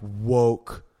some like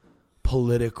woke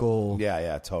political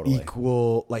Yeah, totally.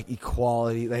 equal like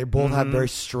equality. They both have very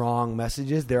strong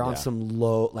messages. They're on Yeah. some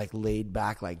low like laid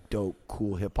back like dope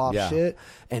cool hip hop Yeah. shit.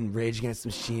 And Rage Against the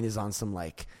Machine is on some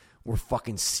like we're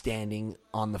fucking standing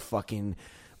on the fucking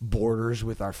borders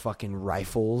with our fucking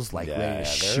rifles like Yeah, ready to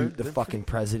they're- shoot the fucking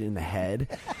president in the head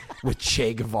with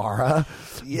Che Guevara.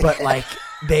 But like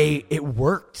it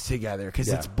worked together because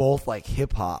Yeah. it's both like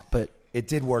hip hop. But It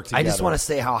did work together. I just want to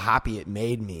say how happy it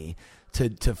made me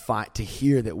to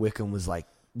hear that Wickham was like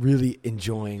really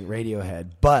enjoying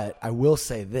Radiohead. But I will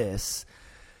say this: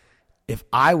 if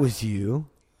I was you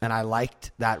and I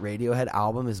liked that Radiohead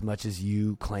album as much as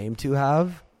you claim to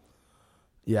have,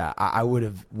 yeah, I would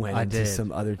have went I into did.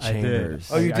 some other I did. chambers.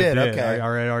 Oh, you I did? did. Okay. I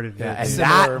already did. Yeah, and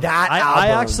Similar. that I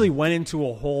album, actually went into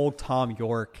a whole Tom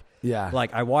York. Yeah.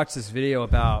 Like I watched this video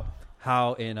about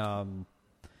how in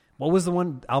what was the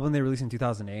one album they released in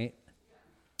 2008?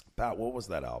 Pat, what was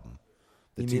that album?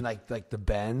 you mean like the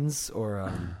Benz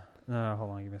or No, hold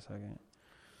on, give me a second.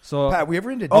 So Pat, we ever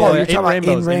into? Oh, yeah, you're talking about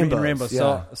In In Rainbows, Rainbows.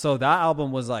 yeah. So that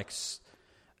album was like,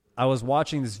 I was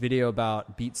watching this video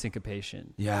about beat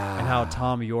syncopation. Yeah. And how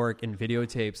Tom York in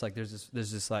videotapes, like there's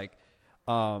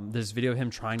this video of him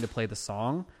trying to play the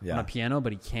song Yeah. on a piano,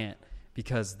 but he can't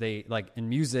because they like in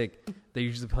music they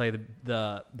usually play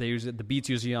the beats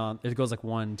usually on it goes like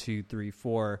 1, 2, 3,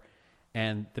 4,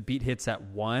 and the beat hits at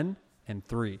 1 and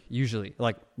 3 usually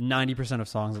like 90% of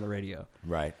songs on the radio.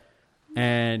 Right.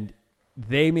 And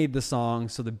they made the song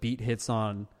so the beat hits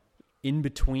on in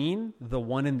between the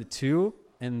 1 and the 2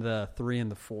 and the 3 and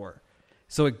the 4.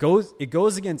 So it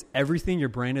goes against everything your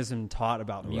brain has been taught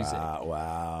about music.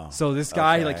 Wow. So this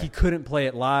guy Okay. like he couldn't play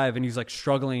it live and he was like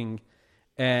struggling,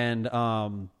 and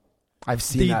I've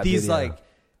seen that these video, like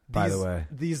by these, the way.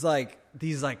 these like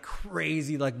these like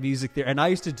crazy like music theory, and I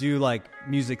used to do like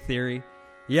music theory.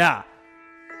 Yeah.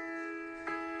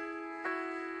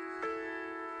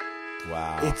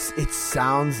 Wow. It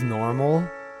sounds normal,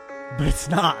 But it's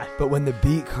not. but when the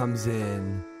beat comes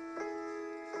in,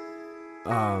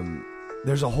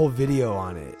 there's a whole video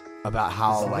on it about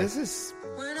how like this is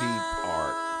deep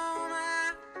art.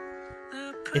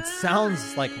 It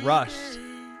sounds like rushed.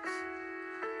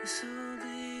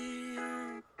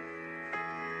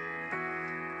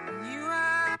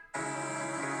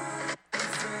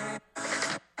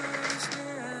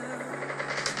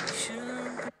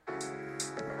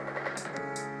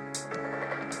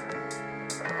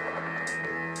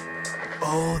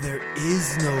 oh, there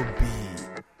is no beat.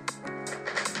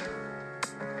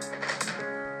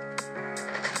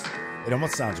 It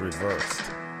almost sounds reversed,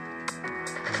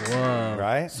 Whoa.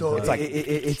 right? So it's like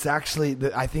it's actually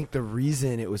I think the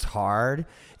reason it was hard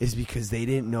is because they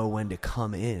didn't know when to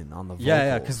come in on the vocals.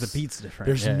 Yeah, because the beat's different.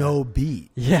 There's Yeah. no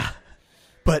beat. Yeah.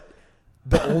 But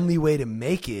the only way to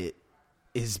make it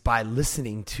is by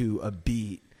listening to a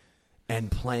beat and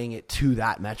playing it to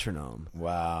that metronome.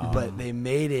 wow. But they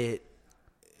made it.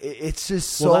 It's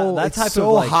just Well, so that it's type of,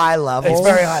 so like- high level. It's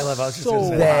very high level. I was just gonna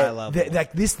say. high that, level.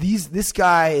 like this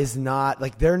guy is not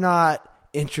like they're not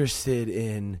interested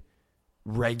in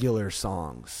regular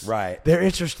songs. Right. They're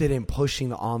interested in pushing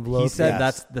the envelope. He said Yes.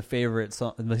 that's the favorite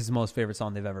song, his most favorite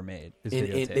song they've ever made. Is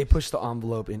Videotape. they push the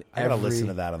envelope in I gotta every. listen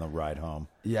to that on the ride home.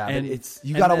 Yeah, And- but it's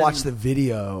you and got to then- watch the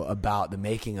video about the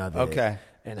making of it. Okay.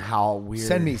 And how weird.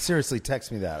 Send me seriously.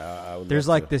 Text me that. I would There's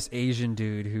love like to. this Asian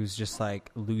dude who's just like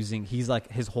losing. He's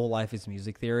like his whole life is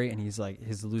music theory, and he's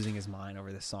losing his mind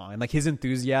over this song. And like his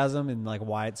enthusiasm and like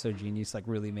why it's so genius, like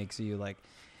really makes you like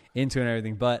into it and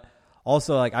everything. But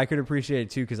also like I could appreciate it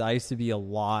too because I used to be a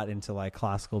lot into like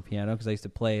classical piano because I used to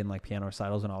play in like piano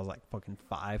recitals when I was like fucking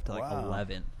 5 to like Wow.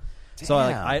 11. So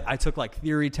like Damn. I took like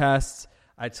theory tests.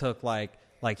 I took like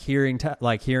hearing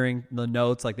hearing the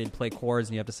notes, like they'd play chords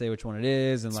and you have to say which one it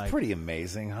is, and It's like pretty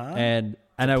amazing, huh? and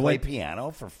I play went piano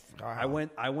for.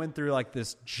 I went through like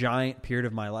this giant period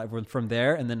of my life from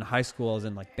there, and then in high school I was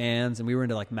in like bands, and we were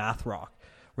into like math rock,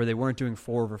 where they weren't doing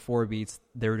 4/4 beats,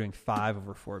 they were doing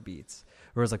 5/4 beats.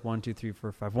 Where it was like 1 2 3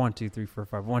 4 5 1 2 3 4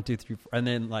 5 1 2 3 4, and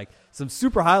then like some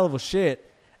super high level shit,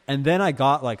 and then I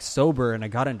got like sober and I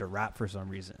got into rap for some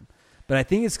reason. But I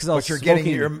think it's because I was But you're getting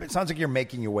smoking- it sounds like you're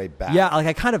making your way back. yeah, like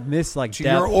I kind of miss like to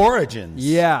depth. your origins.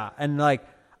 Yeah, and like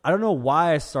I don't know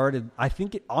why I started. I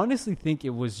honestly think it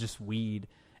was just weed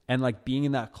and like being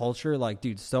in that culture. Like,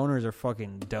 dude, stoners are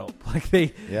fucking dope. Like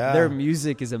their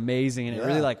music is amazing, and it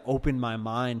really Yeah. like opened my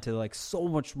mind to like so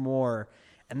much more.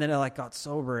 And then I like got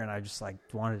sober, and I just like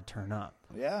wanted to turn up.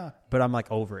 Yeah. But I'm like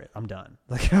over it. I'm done.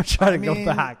 Like I'm trying to go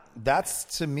back.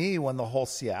 That's to me when the whole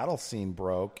Seattle scene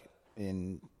broke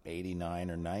in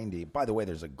 89 or 90. By the way,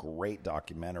 there's a great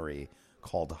documentary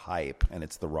called Hype, and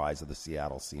it's the rise of the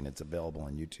Seattle scene. It's available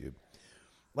on YouTube.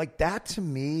 Like that to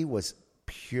me was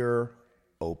pure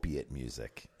opiate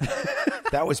music.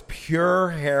 That was pure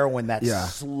heroin, that Yeah.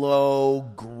 slow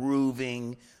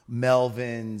grooving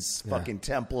Melvin's fucking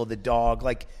Temple of the Dog.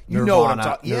 Like you know what I'm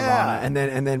talking. Nirvana. Yeah.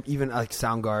 and then even like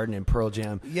Soundgarden and Pearl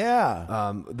Jam.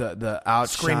 Yeah. The Outshine,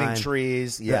 Screaming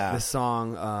Trees. Yeah. the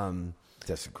song.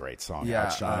 That's a great song. Yeah,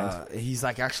 Outshined. he's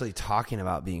like actually talking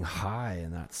about being high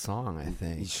in that song. I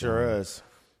think He sure is.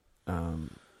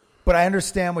 But I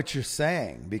understand what you're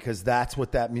saying because that's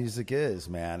what that music is,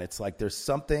 man. It's like there's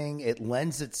something, it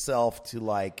lends itself to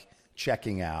like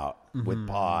checking out with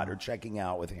pot or checking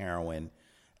out with heroin.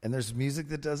 And there's music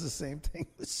that does the same thing.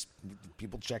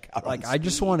 People check out. Like on I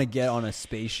just speed. want to get on a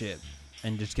spaceship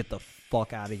and just get the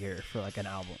fuck out of here for like an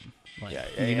album. Like, Yeah,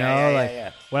 you yeah, know, yeah, like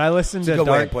yeah. when I listen to a good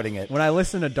way of Dark, putting it. when I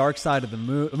listen to Dark Side of the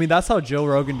Moon, I mean that's how Joe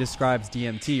Rogan describes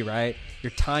DMT, right? You're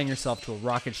tying yourself to a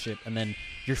rocket ship, and then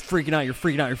you're freaking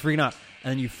out,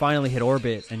 and then you finally hit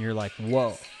orbit, and you're like,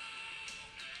 whoa,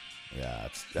 Yeah,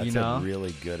 that's You know? a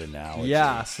really good analogy.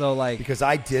 yeah. So like, Because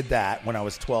I did that when I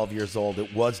was 12 years old.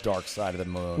 It was Dark Side of the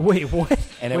Moon. wait, what?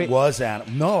 And Wait, it was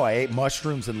no, I ate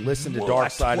mushrooms and listened to Whoa, Dark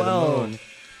at Side of 12. the Moon.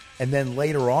 And then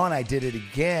later on I did it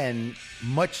again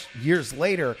much years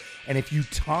later. And if you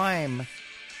time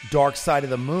Dark Side of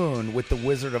the Moon with the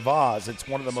Wizard of Oz, it's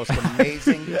one of the most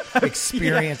amazing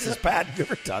experiences. Pat, have you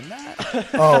ever done that?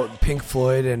 Oh, Pink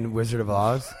Floyd and Wizard of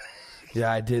Oz.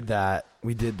 Yeah, I did that.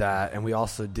 We did that, and we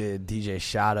also did DJ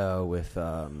Shadow with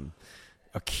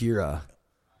Akira.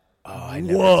 Oh, I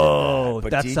never Whoa,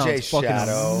 did that. But that DJ sounds fucking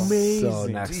Shadow, amazing. So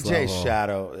next DJ level.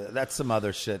 Shadow, that's some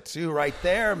other shit too, right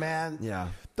there, man. Yeah.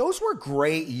 Those were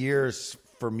great years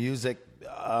for music.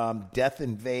 Death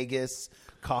in Vegas,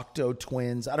 Cocteau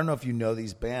Twins. I don't know if you know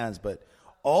these bands, but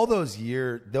all those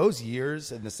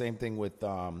years, and the same thing with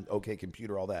OK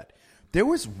Computer, all that. There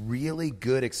was really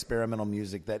good experimental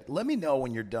music that, let me know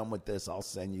when you're done with this. I'll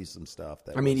send you some stuff.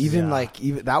 That I mean, was- even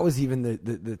that was even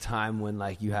the time when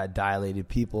like you had Dilated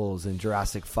Peoples and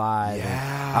Jurassic 5.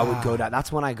 Yeah. And I would go down. That's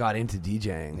when I got into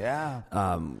DJing. Yeah.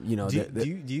 You know, Do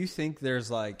you think there's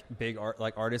like big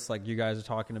artists like you guys are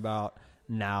talking about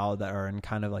now that are in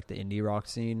kind of like the indie rock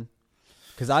scene?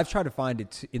 Because I've tried to find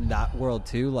it in that world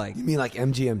too. Like, you mean like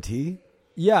MGMT?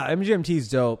 yeah, MGMT's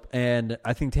dope, and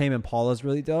I think Tame Impala's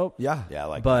really dope. Yeah. Yeah,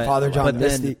 like But Father John but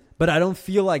Misty. but I don't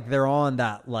feel like they're on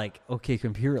that like OK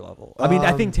Computer level. I mean,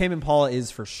 I think Tame Impala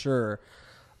is for sure,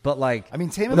 but like, I mean,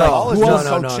 Tame No, Impala is who just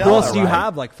else- Coachella, who else do you right?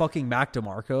 have? Like fucking Mac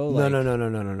DeMarco? Like,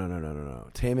 No.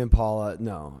 Tame Impala,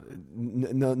 no.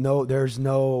 There's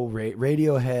no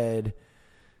Radiohead.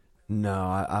 No,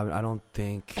 I don't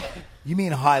think. You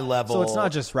mean high level? So it's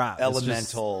not just rap. It's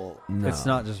just- Elemental. No. It's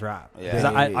not just rap. Yeah. 'Cause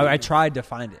I tried to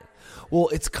find it. Well,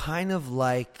 it's kind of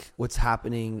like what's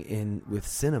happening with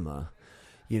cinema.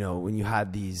 You know, when you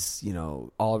had these, you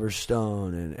know, Oliver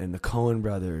Stone and the Coen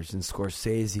brothers and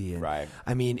Scorsese. And, Right.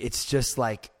 I mean, it's just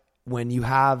like when you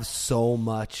have so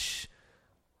much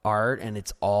art and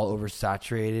it's all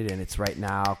oversaturated and it's right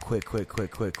now, quick.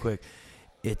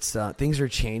 It's things are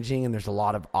changing and there's a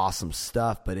lot of awesome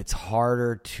stuff, but it's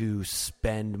harder to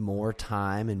spend more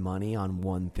time and money on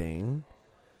one thing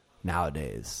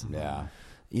nowadays. Yeah.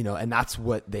 You know, and that's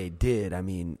what they did. I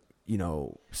mean, you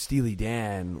know, Steely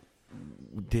Dan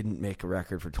didn't make a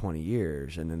record for 20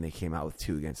 years, and then they came out with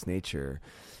Two Against Nature,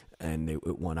 and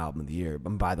it won Album of the Year.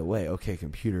 And by the way, OK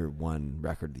Computer won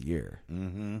Record of the Year.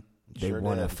 Mm-hmm. They Sure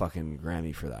won a did. fucking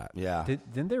Grammy for that. Yeah.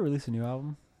 Didn't they release a new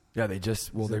album? Yeah, they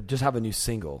just have a new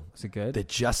single Is it good? that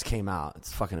just came out.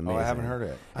 It's fucking amazing. I haven't heard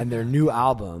it. And their new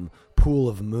album, Pool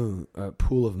of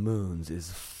Moons,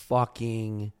 is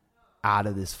fucking out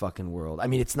of this fucking world. I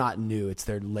mean, it's not new; it's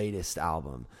their latest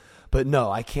album. But no,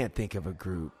 I can't think of a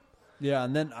group. Yeah,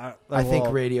 and then I think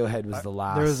Radiohead was the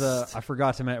last. There was I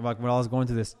forgot to mention, like when I was going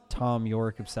through this Tom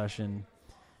York obsession,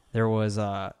 there was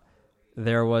a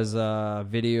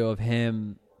video of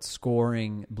him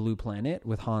scoring Blue Planet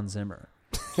with Hans Zimmer.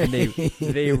 And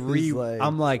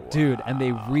I'm like, dude, and they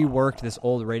reworked this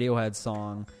old Radiohead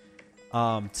song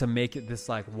to make it this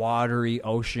like watery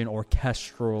ocean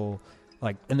orchestral,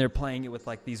 like, and they're playing it with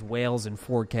like these whales in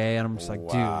 4K, and I'm just like,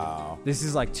 Wow. dude, this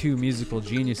is like two musical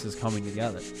geniuses coming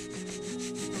together.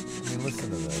 I mean, listen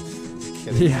to this. You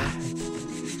kidding me? Yeah.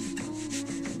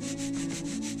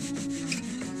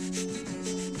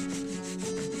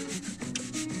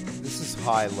 This is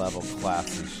high level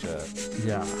classy shit.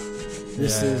 Yeah.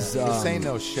 This is This ain't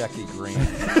no Shecky Green.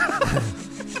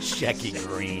 Shecky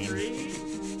Green.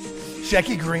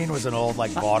 Shecky Green was an old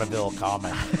like vaudeville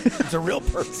comic. It's a real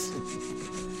person.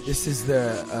 This is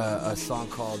a song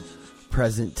called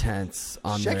Present Tense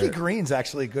on Shecky Green's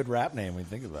actually a good rap name when you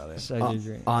think about it.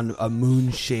 on a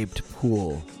moon-shaped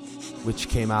pool, which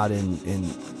came out in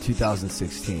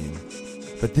 2016.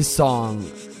 But this song,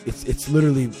 it's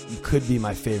literally could be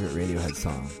my favorite Radiohead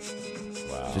song.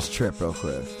 Wow. Just trip real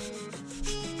quick.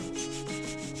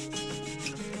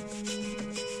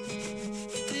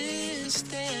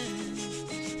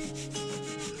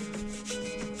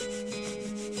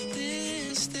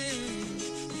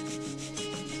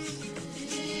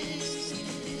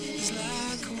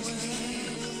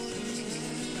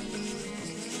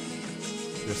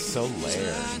 They're so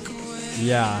layered.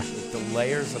 Yeah. The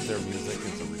layers of their music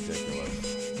is ridiculous.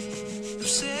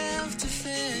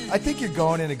 I think you're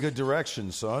going in a good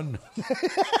direction, son.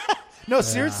 No,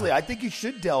 seriously, I think you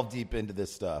should delve deep into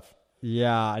this stuff.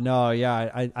 Yeah, no,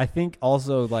 yeah. I think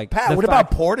also like Pat, the what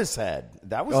fact- about Portishead?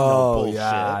 That was no Oh bullshit.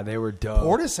 yeah, they were dope.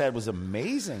 Portishead was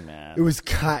amazing, man. It was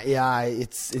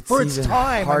it's For its even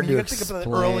time, hard I mean, you to gotta think of the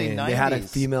explain. early They had a 90s.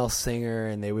 female singer,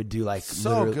 and they would do like So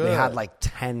literally- good. They had like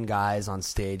 10 guys on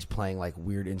stage playing like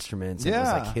weird instruments. And it was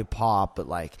Yeah. like hip hop, but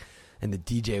like, and the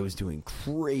DJ was doing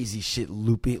crazy shit,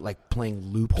 looping, like playing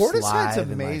loops Portishead's live. and,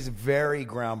 like, amazing, very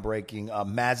groundbreaking.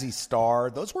 Mazzy Star,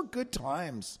 those were good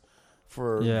times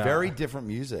for Yeah. very different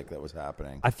music that was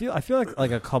happening. I feel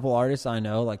like a couple artists I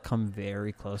know like come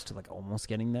very close to like almost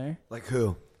getting there. like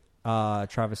who?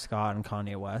 Travis Scott and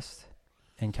Kanye West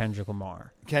and Kendrick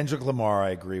Lamar. Kendrick Lamar, I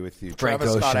agree with you. Frank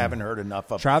Travis Scott, Ocean. I haven't heard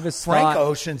enough of. Travis Frank Scott-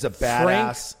 Ocean's a badass.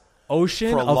 Frank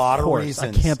Ocean, for a of lot of course.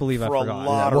 reasons. I can't believe I For a forgot.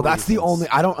 lot of Well, that's the reasons. only.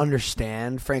 I don't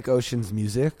understand Frank Ocean's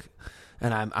music,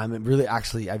 and I'm really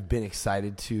actually I've been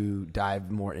excited to dive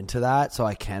more into that so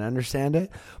I can understand it.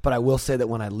 But I will say that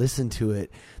when I listen to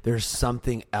it, there's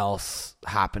something else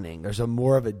happening. There's a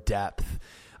more of a depth.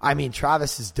 I mean,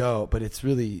 Travis is dope, but it's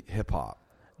really hip hop.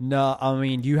 No, I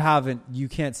mean you haven't. You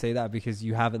can't say that because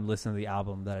you haven't listened to the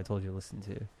album that I told you to listen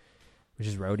to, which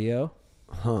is Rodeo.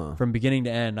 Huh. From beginning to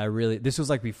end, this was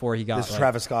like before he got This like,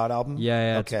 Travis Scott album?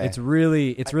 Yeah, Okay. it's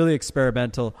really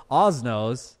experimental. Oz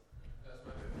knows.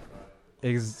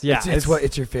 It's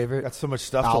It's your favorite Got so much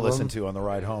stuff album to listen to on the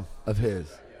ride home. of his.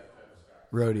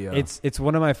 Rodeo. It's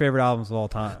one of my favorite albums of all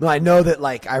time. No, I know that.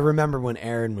 Like, I remember when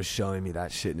Aaron was showing me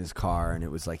that shit in his car, and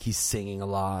it was like he's singing a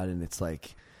lot, and it's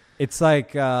like,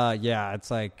 I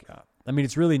mean,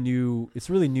 it's really new. It's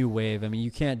really new wave. I mean,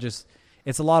 you can't just.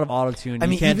 It's a lot of autotune. I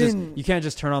mean, you can't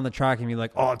just turn on the track and be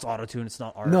like, oh, it's autotune. It's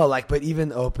not art. no, like, but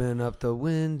even open up the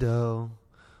window,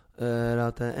 let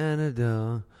out the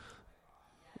antidote.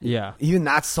 Yeah, Even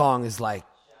that song is like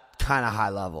kind of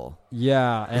high level.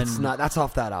 yeah, and It's not. That's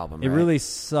off that album. it right? really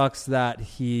sucks that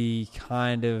he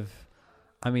kind of.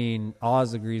 I mean,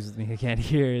 Oz agrees with me again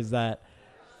here. Is that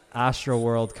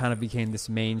Astroworld kind of became this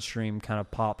mainstream kind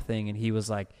of pop thing, and he was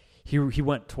like. He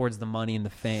went towards the money and the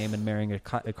fame and marrying a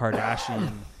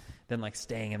Kardashian, then like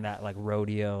staying in that like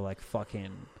rodeo like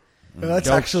fucking. That's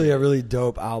dope actually shit. a really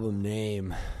dope album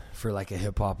name for like a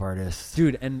hip hop artist.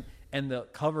 Dude, and the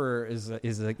cover is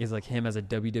like him as a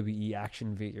WWE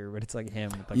action figure, but it's like him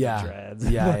with like the dreads.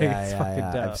 Yeah, Like, yeah, it's yeah, fucking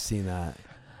yeah. dope. I've seen that.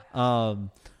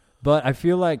 But I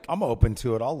feel like I'm open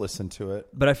to it. I'll listen to it.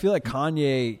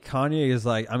 Kanye is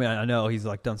like, I mean, I know he's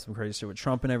like done some crazy shit with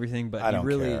Trump and everything, but I don't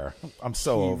really, care. I'm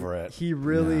so over it. He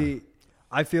really,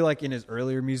 I feel like in his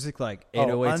earlier music, like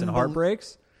 808s and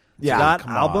Heartbreaks, Yeah,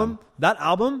 that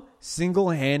album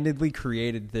single-handedly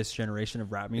created this generation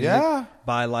of rap music. Yeah.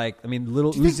 By like, I mean,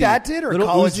 Lil Uzi. Do you think that did, or Lil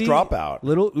College Uzi, Dropout?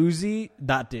 Lil Uzi,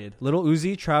 that did. Lil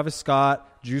Uzi, Travis Scott,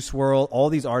 Juice WRLD, all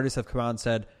these artists have come out and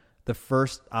said, the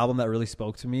first album that really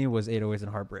spoke to me was 808s and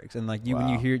Heartbreaks. And like when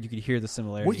you hear it, you could hear the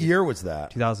similarity. What year was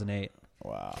that? 2008.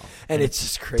 Wow. And it's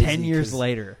just crazy. 10 years 'cause-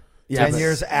 later. Yeah, 10 but-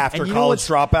 years after And you know College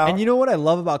what's- Dropout? And you know what I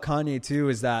love about Kanye too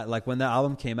is that like when that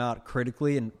album came out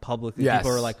critically and publicly, Yes.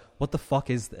 people were like, "What the fuck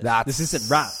is this? That's- This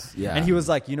isn't rap." yeah. And he was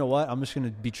like, "You know what? I'm just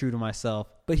gonna be true to myself."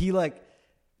 But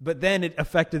then it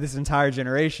affected this entire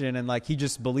generation, and like he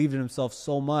just believed in himself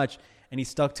so much, and he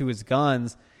stuck to his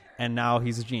guns, and now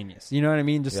he's a genius. You know what I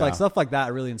mean? Just like Yeah. stuff like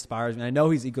that really inspires me. I know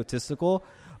he's egotistical,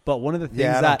 but one of the things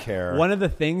I don't care. one of the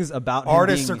things about him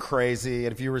Artists being, are crazy,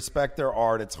 and if you respect their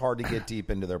art, it's hard to get deep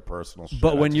into their personal shit.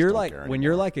 But I when just you're don't like care when anymore.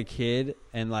 you're like a kid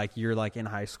and like you're like in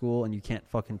high school and you can't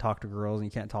fucking talk to girls and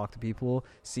you can't talk to people,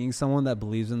 seeing someone that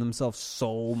believes in themselves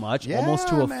so much, almost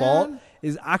to a man. fault,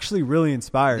 is actually really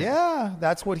inspiring. Yeah,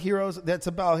 that's what heroes. That's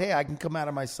about. Hey, I can come out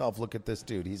of myself. Look at this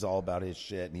dude. He's all about his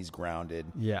shit, and he's grounded.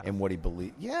 Yeah. in what he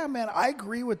believes. Yeah, man, I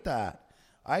agree with that.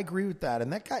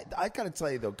 And that guy, I gotta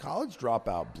tell you though, College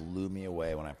Dropout blew me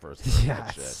away when I first heard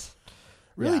that shit.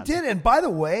 Really Yeah. did. And by the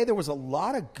way, there was a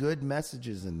lot of good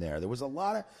messages in there. There was a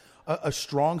lot of a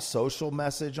strong social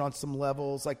message on some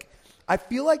levels. Like, I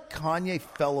feel like Kanye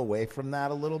fell away from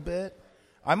that a little bit.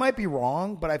 I might be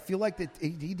wrong, but I feel like that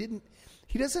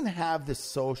he doesn't have this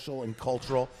social and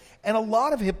cultural. And a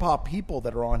lot of hip hop people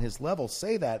that are on his level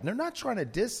say that. And they're not trying to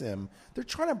diss him. They're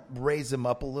trying to raise him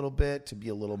up a little bit to be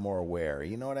a little more aware.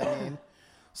 You know what I mean?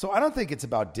 So I don't think it's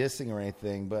about dissing or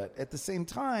anything. But at the same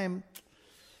time,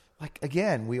 like,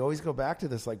 again, we always go back to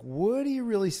this. Like, what do you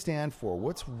really stand for?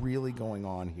 What's really going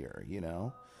on here? You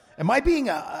know? Am I being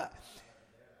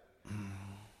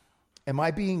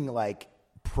like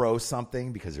pro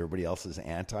something because everybody else is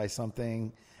anti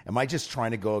something? Am I just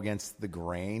trying to go against the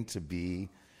grain to be?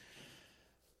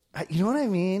 You know what I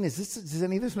mean? Does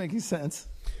any of this make any sense?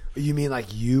 You mean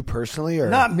like you personally, or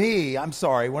Not me. I'm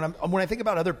sorry. When I think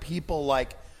about other people,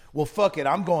 like, well, fuck it,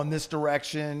 I'm going this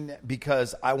direction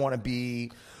because I want to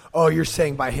be. Oh, you're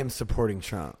saying by him supporting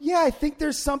Trump? Yeah, I think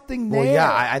there's something there. Well,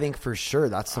 yeah, I think for sure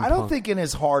that's some. I don't punk- think in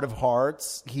his heart of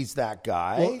hearts he's that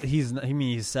guy. Well,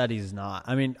 he said he's not.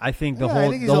 I mean, I think I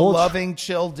think he's a loving,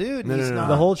 chill dude. No, he's no, no, not.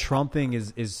 the whole Trump thing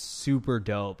is super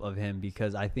dope of him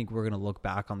because I think we're going to look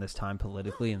back on this time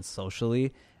politically and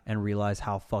socially and realize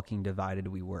how fucking divided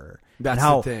we were. That's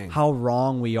and the thing. how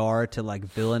wrong we are to like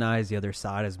villainize the other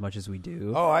side as much as we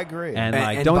do. Oh, I agree. And, And-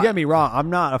 like, and don't by- get me wrong,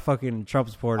 I'm not a fucking Trump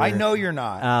supporter. I know you're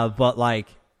not. But like,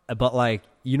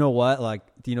 you know what? Like,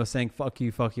 saying fuck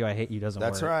you, I hate you doesn't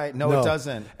work. That's right. No, it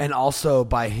doesn't. And also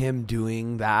by him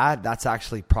doing that, that's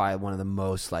actually probably one of the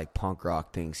most like punk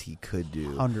rock things he could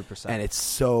do. 100%. And it's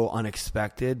so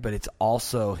unexpected, but it's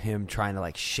also him trying to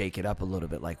like shake it up a little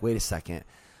bit. Like, wait a second,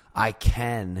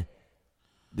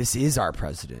 this is our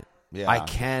president. Yeah. I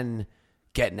can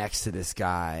get next to this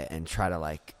guy and try to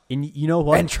like, And you know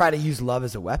what? and try to use love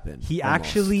as a weapon. He almost.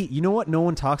 actually, you know what no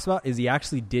one talks about is he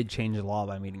actually did change the law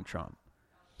by meeting Trump.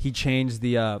 he changed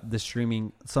the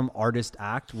streaming, some artist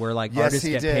act where like Yes, artists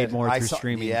he get did. paid more I through saw-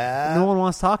 streaming. yeah. No one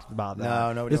wants to talk about that.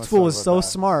 No, nobody This wants to fool talk was about so that.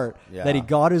 smart Yeah. that he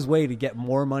got his way to get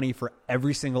more money for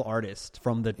every single artist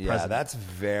from the Yeah, president. that's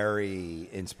very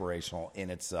inspirational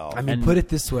in itself. I mean, put it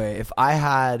this way: if I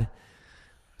had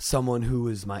someone who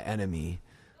was my enemy,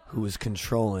 who was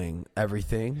controlling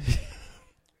everything,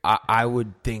 I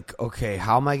would think, okay,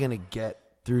 how am I going to get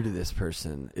through to this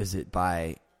person? Is it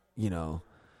by,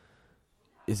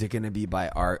 is it going to be by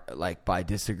by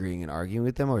disagreeing and arguing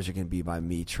with them, or is it going to be by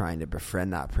me trying to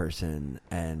befriend that person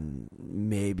and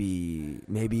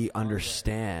maybe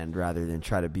understand rather than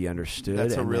try to be understood?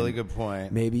 That's a and really then good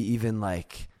point. Maybe even I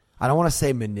don't want to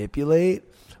say manipulate,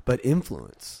 but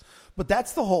influence. But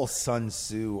that's the whole Sun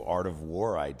Tzu art of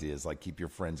war idea, is like keep your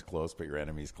friends close but your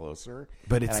enemies closer.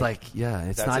 But it's And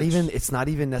it's that's not a- even it's not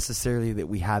even necessarily that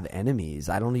we have enemies.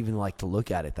 I don't even like to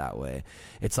look at it that way.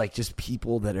 It's like just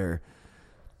people that are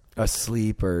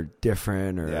asleep or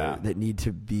different or Yeah. that need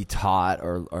to be taught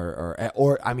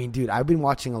or I mean, dude, I've been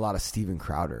watching a lot of Steven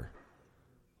Crowder.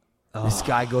 This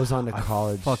guy goes on to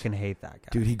college. fucking hate that guy.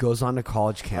 Dude, he goes on to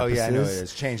college campuses. Oh yeah, I know it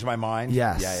is. Changed my mind.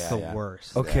 Yes. Yeah, the yeah.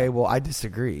 worst. Okay, well, I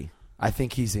disagree. I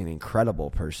think he's an incredible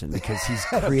person because he's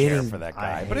I don't care creating for that I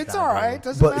guy, hate but it's that all dude. right.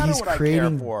 Doesn't but matter he's what I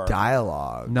creating care for.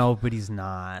 dialogue. No, but he's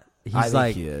not. He's I think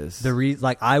like he is. the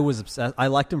like I was obsessed. I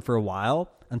liked him for a while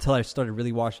until I started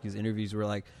really watching his interviews. Where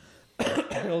like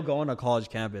he'll go on a college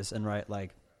campus and write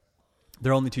like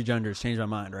there are only two genders. Change my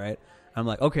mind, right? I'm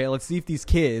like, okay, let's see if these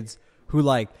kids who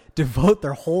like devote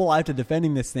their whole life to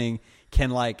defending this thing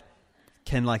can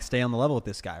stay on the level with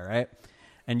this guy, right?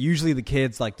 And usually the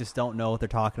kids like just don't know what they're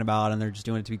talking about and they're just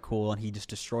doing it to be cool, and he just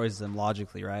destroys them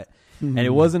logically, right? And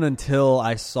it wasn't until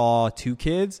I saw two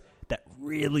kids that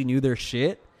really knew their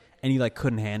shit and he like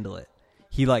couldn't handle it.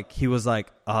 He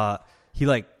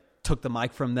took the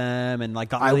mic from them and like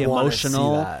got really wanna see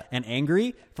emotional that. and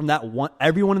angry from that one.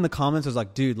 Everyone in the comments was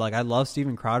like, dude, like I love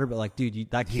Steven Crowder, but like,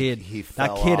 dude, that kid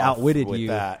fell off outwitted with you.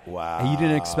 that. Wow. And you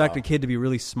didn't expect a kid to be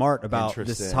really smart about this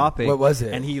Interesting. topic. What was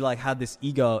it? And he like had this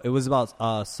ego. It was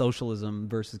about socialism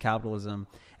versus capitalism.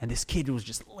 And this kid was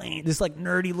just lame, this like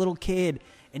nerdy little kid,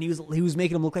 and he was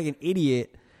making him look like an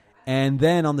idiot. And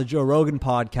then on the Joe Rogan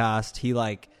podcast,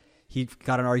 he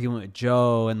got an argument with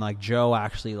Joe, and like Joe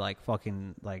actually like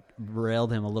fucking like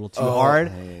railed him a little too hard,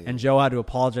 and Joe had to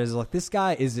apologize. He's like, this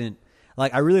guy isn't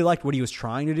like, I really liked what he was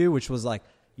trying to do, which was like,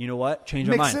 you know what, change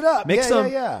my Mix mind, it up. make Yeah,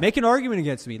 yeah. make an argument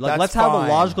against me, like That's let's have fine.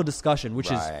 a logical discussion, which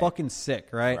is Right. fucking sick,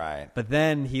 right? Right. But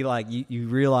then he like you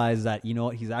realize that, you know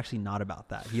what, he's actually not about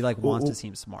that. He like wants to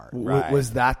seem smart. Right.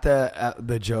 Was that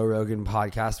the Joe Rogan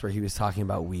podcast where he was talking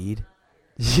about weed?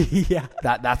 Yeah.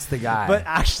 That's the guy. But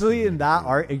actually, in that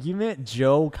argument,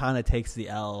 Joe kind of takes the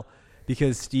L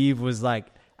because Steve was like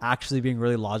actually being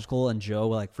really logical, and Joe,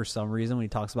 like for some reason, when he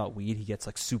talks about weed, he gets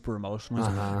like super emotional.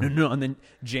 He's like, no, and then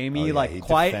Jamie, Oh, yeah, he like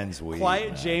quiet defends weed,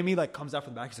 man. Jamie, like comes out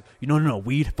from the back. He's like, no,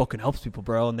 weed fucking helps people,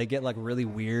 bro. And they get like really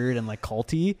weird and like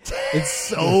culty. It's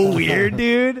so weird,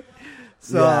 dude.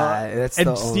 So, Yeah, that's and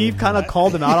the Steve only- kind of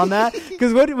called him out on that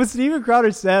because what Steven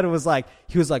Crowder said was like,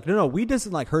 he was like, no, weed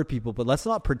doesn't like hurt people, but let's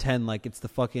not pretend like it's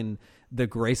the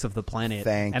grace of the planet,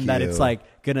 Thank and that you. it's like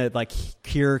gonna like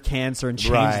cure cancer and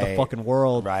change the Right. fucking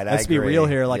world. Right, I Let's be agree. real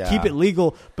here. Like, Yeah. keep it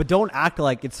legal, but don't act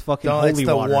like it's fucking No, holy it's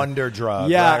the water. wonder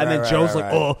drug. Yeah, Right, and then right, Joe's right, like,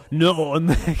 right. oh no, and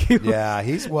then Yeah,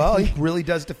 he really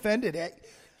does defend it.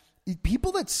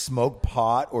 People that smoke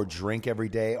pot or drink every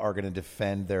day are going to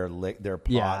defend their pot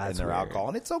Yeah, and that's their weird. alcohol,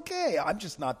 and it's okay. I'm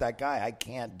just not that guy. I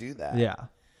can't do that. yeah.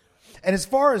 And as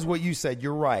far as what you said,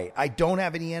 you're right. I don't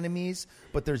have any enemies,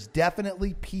 but there's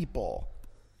definitely people.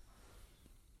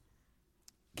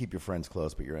 Keep your friends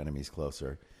close, but your enemies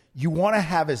closer. You want to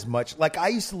have as much. Like, I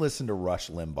used to listen to Rush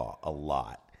Limbaugh a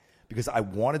lot because I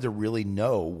wanted to really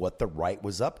know what the right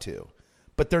was up to.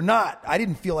 But they're not. I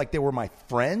didn't feel like they were my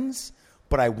friends,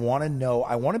 but I want to know.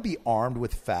 I want to be armed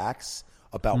with facts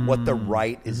about what the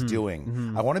right is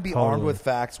doing. I want to be armed with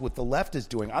facts what the left is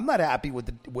doing. I'm not happy with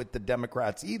the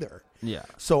Democrats either. Yeah.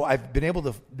 So I've been able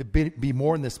to be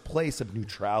more in this place of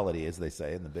neutrality, as they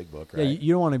say in the big book. Right? Yeah,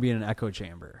 you don't want to be in an echo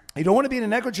chamber. You don't want to be in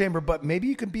an echo chamber, but maybe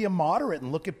you can be a moderate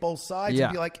and look at both sides Yeah.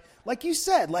 and be like you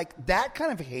said, like that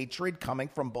kind of hatred coming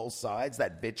from both sides,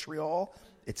 that vitriol.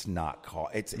 It's not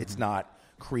it's not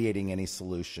creating any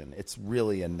solution. It's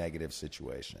really a negative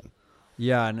situation.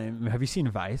 Yeah, and have you seen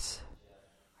Vice?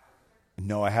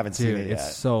 No, I haven't seen Dude, it yet.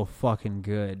 it's so fucking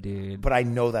good, dude. But I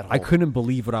know that. I couldn't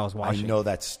believe what I was I watching. know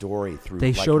that story through.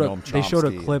 They like, showed Noam they showed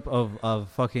a Chomsky. clip of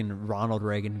fucking Ronald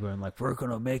Reagan going like, "We're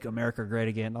gonna make America great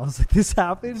again." I was like, "This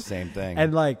happened." Same thing.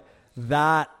 And like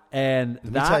that And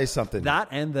Let me tell you something. That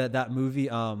and that movie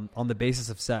On the Basis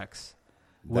of Sex,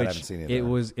 I which haven't seen it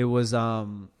was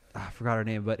I forgot her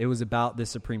name, but it was about this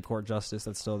Supreme Court justice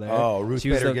that's still there. Oh, Ruth She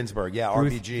was Bader Ginsburg. Yeah,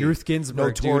 RBG. Ruth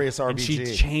Ginsburg, Notorious dude, and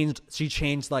RBG. she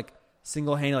changed like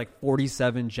single-handed like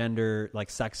 47 gender like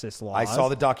sexist laws. I saw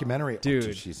the documentary. Dude, Oh,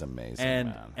 dude, she's amazing, and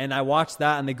man. and I watched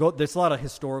that, and there's a lot of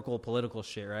historical political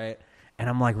shit, right? And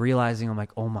I'm like realizing, I'm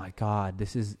like, oh my God,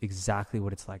 this is exactly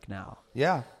what it's like now.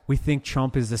 Yeah. We think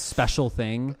Trump is this special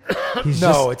thing. He's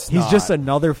He's just not.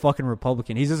 another fucking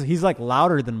Republican. He's like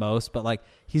louder than most, but like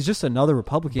he's just another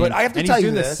Republican. But I have to and tell he's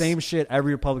you doing the this. same shit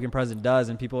every Republican president does,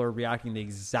 and people are reacting the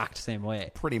exact same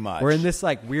way. Pretty much. We're in this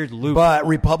like weird loop. But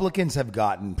Republicans have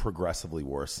gotten progressively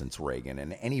worse since Reagan,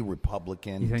 and any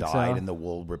Republican You think died so? in the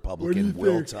world What do Republican you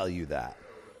will think? tell you that.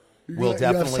 You Will got- you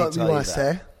have definitely something tell you you wanna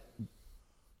that. say?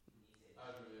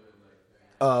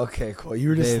 Oh, okay, cool. You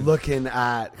were just Dave. looking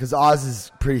at, because Oz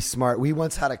is pretty smart. We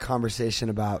once had a conversation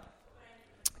about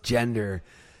gender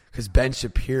because Ben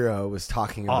Shapiro was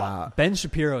talking about. Ben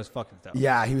Shapiro is fucking dumb.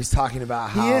 Yeah, he was talking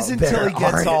about how is until there he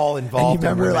gets aren't- all involved And you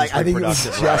in remember, women's like, I think it was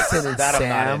reproductive rights. Justin and That I'm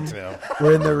not Sam into.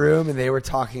 were in the room, and they were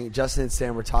talking. Justin and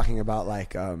Sam were talking about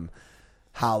like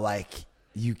how like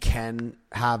you can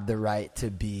have the right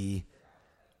to be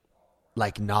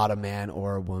like not a man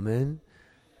or a woman.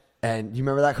 And you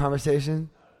remember that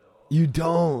conversation? You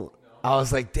don't. I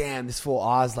was like, damn, this fool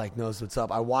Oz like knows what's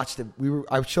up. I watched it.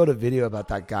 I showed a video about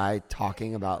that guy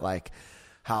talking about like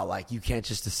how like you can't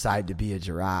just decide to be a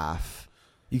giraffe.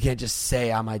 You can't just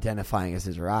say I'm identifying as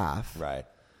a giraffe. Right.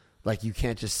 Like you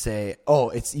can't just say,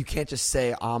 you can't just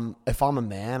say if I'm a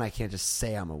man, I can't just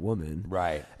say I'm a woman.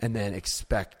 Right. And then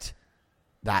expect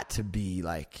that to be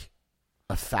like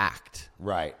a fact.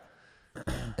 Right.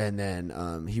 And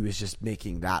then he was just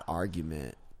making that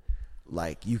argument,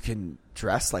 like you can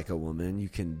dress like a woman, you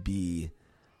can be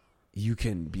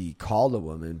called a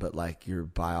woman, but like your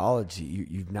biology,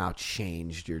 you've now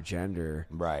changed your gender,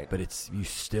 Right. But you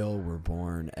still were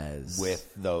born as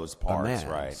With those a parts, man.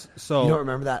 right. So you don't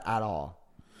remember that at all.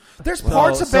 There's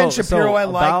parts of Ben Shapiro I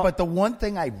like, about- but the one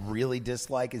thing I really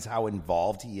dislike is how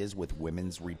involved he is with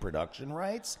women's reproduction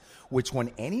rights, which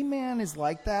when any man is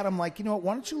like that, I'm like, you know what,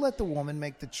 why don't you let the woman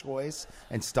make the choice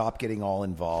and stop getting all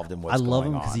involved in what's I going on? love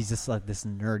him because he's just like this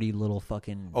nerdy little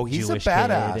fucking He's Jewish a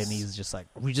badass. kid, and he's just like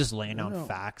we just laying out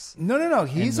facts. No.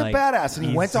 He's And, a like, badass, and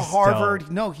he he's went to just Harvard.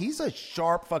 dope. No, he's a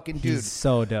sharp fucking dude. He's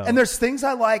so dope. And there's things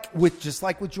I like just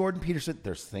like with Jordan Peterson.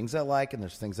 There's things I like, and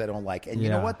there's things I don't like. And you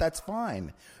know Yeah. what? That's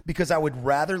fine because I would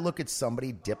rather look at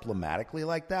somebody diplomatically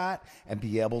like that and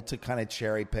be able to kind of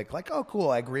cherry pick. Like, oh, cool,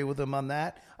 I agree with him on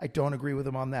that. I don't agree with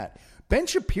him on that. Ben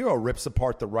Shapiro rips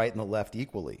apart the right and the left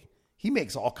equally. He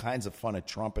makes all kinds of fun of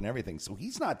Trump and everything, so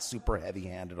he's not super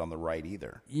heavy-handed on the right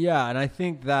either. Yeah, and I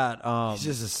think that He's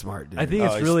just a smart dude. I think Oh,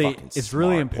 it's he's really fucking it's smart,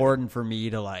 really dude. important for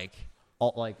me to like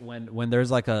when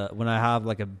there's like when I have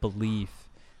like a belief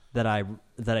that I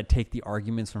take the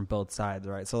arguments from both sides,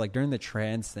 right? So like during the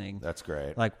trans thing, That's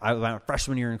great. Like my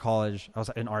freshman year in college, I was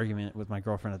in an argument with my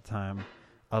girlfriend at the time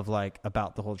of like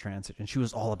about the whole trans, and she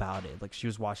was all about it. Like she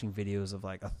was watching videos of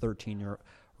like a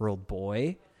 13-year-old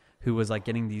boy who was like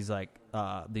getting these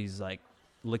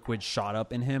liquids shot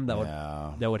up in him that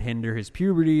would hinder his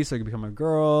puberty so he could become a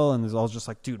girl, and I was just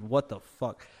like, dude, what the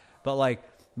fuck? But like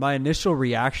my initial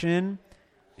reaction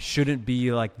shouldn't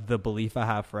be like the belief I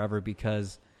have forever,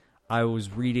 because I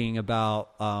was reading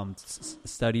about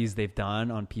studies they've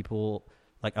done on people,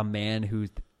 like a man who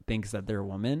thinks that they're a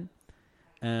woman,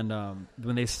 and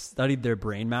when they studied their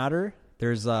brain matter,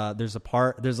 there's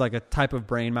like a type of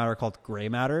brain matter called gray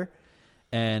matter,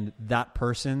 and that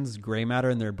person's gray matter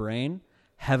in their brain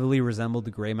heavily resembled the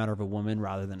gray matter of a woman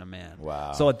rather than a man.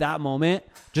 Wow. So at that moment,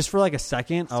 just for like a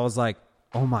second, I was like,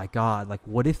 oh my God, like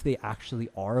what if they actually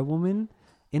are a woman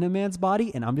in a man's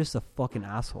body and I'm just a fucking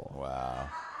asshole? Wow.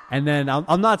 And then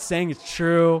I'm not saying it's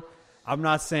true. I'm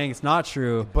not saying it's not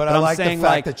true. But I I'm like the saying,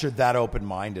 fact like, that you're that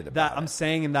open-minded about that it. I'm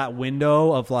saying in that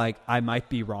window of like I might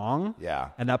be wrong. Yeah.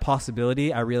 And that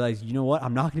possibility, I realized, you know what?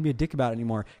 I'm not going to be a dick about it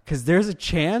anymore, because there's a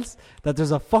chance that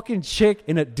there's a fucking chick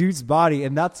in a dude's body,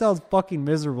 and that sounds fucking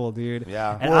miserable, dude.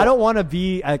 Yeah. And Well- I don't want to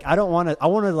be like I want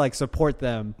to like support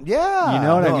them. Yeah. You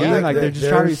know what No, I mean? yeah, Like they're just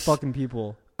trying to be there's- fucking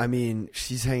people. I mean,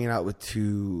 she's hanging out with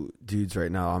two dudes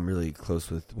right now. I'm really close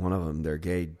with one of them. They're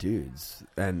gay dudes,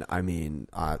 and I mean,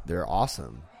 they're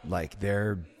awesome. Like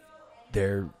they're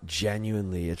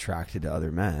genuinely attracted to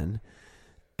other men,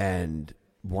 and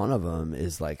one of them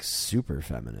is like super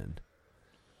feminine.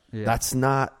 Yeah. That's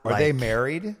not. Are like, they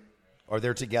married? Or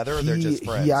they're together, or they're just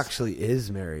friends? He actually is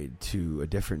married to a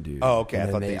different dude. Oh, okay. And I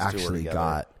then thought they these two were actually together.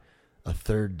 got a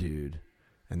third dude,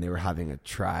 and they were having a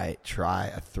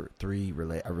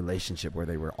a relationship where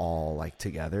they were all like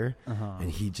together, and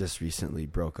he just recently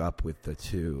broke up with the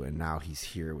two, and now he's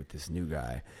here with this new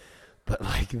guy. But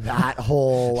like that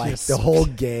whole like the whole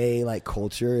gay like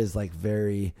culture is like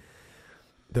very.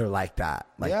 They're like that.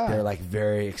 Like they're like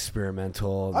very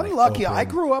experimental. I'm like, lucky. open. I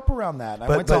grew up around that. I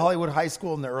went to Hollywood High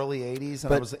School in the early 80s,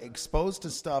 and I was exposed to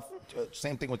stuff,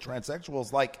 same thing with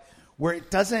transsexuals, like where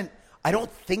it doesn't, I don't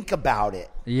think about it.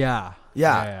 Yeah.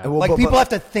 Well, like people have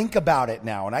to think about it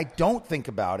now, and I don't think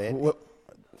about it.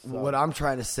 What I'm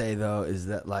trying to say, though, is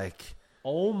that like...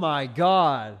 Oh, my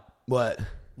God. What?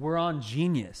 We're on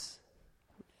Genius.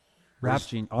 Rap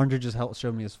Genius. Andre just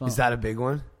showed me his phone. Is that a big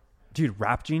one? Dude,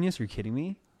 Rap Genius? Are you kidding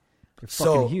me? They're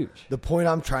so fucking huge. The point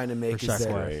I'm trying to make is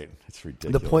that it's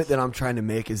ridiculous. The point that I'm trying to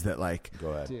make is that like Go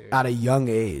ahead. At a young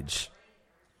age,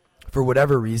 for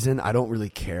whatever reason, I don't really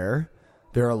care.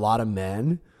 There are a lot of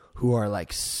men who are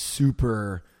like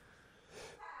super,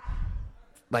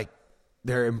 like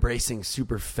they're embracing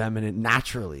super feminine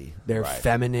naturally. They're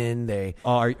feminine. They.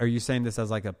 Oh, are you saying this as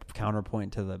like a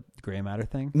counterpoint to the gray matter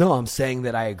thing? No, I'm saying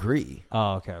that I agree.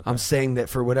 Oh, okay. I'm saying that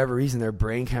for whatever reason, their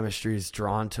brain chemistry is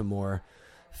drawn to more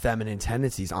feminine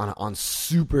tendencies on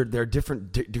super. There are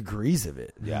different degrees of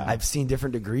it. Yeah, I've seen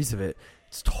different degrees of it.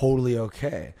 It's totally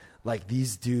okay. Like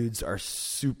these dudes are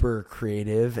super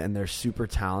creative and they're super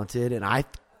talented, and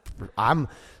I'm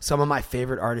some of my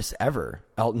favorite artists ever.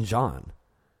 Elton John,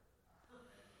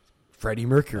 Freddie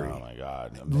Mercury. Oh my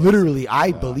God! Amazing. Literally,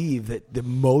 I believe that the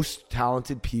most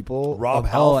talented people Rob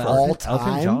of all Elton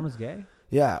time, John is gay.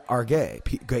 Yeah, are gay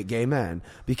men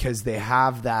because they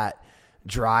have that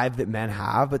drive that men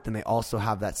have, but then they also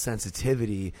have that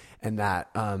sensitivity and that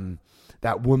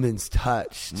that woman's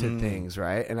touch to things,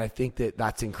 right? And I think that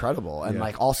that's incredible. And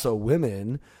like also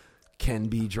women can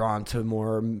be drawn to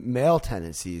more male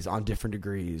tendencies on different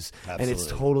degrees. Absolutely. And it's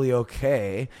totally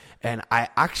okay. And I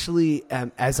actually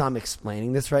am, as I'm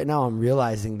explaining this right now, I'm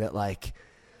realizing that like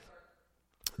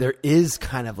there is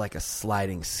kind of like a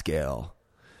sliding scale.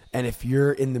 And if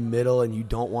you're in the middle and you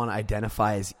don't want to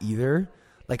identify as either,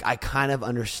 like I kind of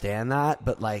understand that,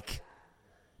 but like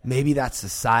maybe that's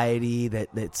society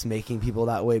that's making people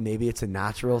that way. Maybe it's a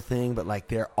natural thing, but like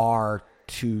there are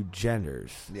two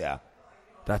genders. Yeah.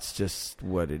 That's just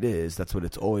what it is. That's what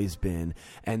it's always been.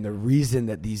 And the reason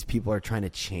that these people are trying to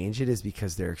change it is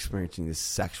because they're experiencing this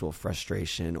sexual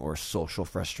frustration or social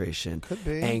frustration, Could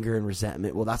be. anger and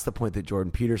resentment. Well, that's the point that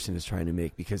Jordan Peterson is trying to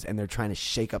make and they're trying to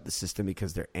shake up the system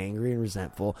because they're angry and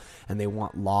resentful and they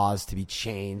want laws to be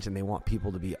changed and they want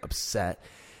people to be upset.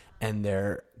 And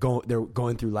they're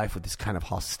going through life with this kind of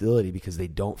hostility because they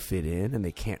don't fit in and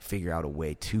they can't figure out a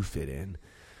way to fit in.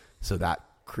 So that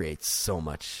creates so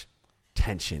much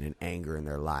tension and anger in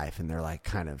their life, and they're like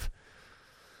kind of,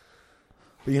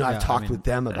 I've talked with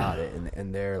them about it,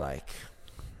 and they're like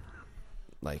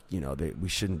we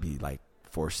shouldn't be like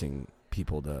forcing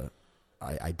people to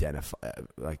identify,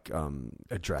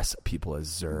 address people as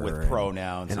Zer with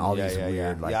pronouns and all these weird.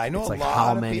 Yeah. Like, I know a like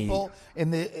lot of people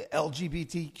in the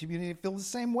LGBT community feel the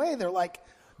same way. They're like,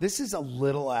 this is a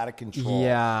little out of control.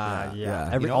 Yeah.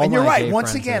 And you're right.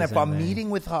 Once again, if I'm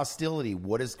meeting with hostility,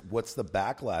 what's the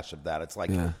backlash of that? It's like,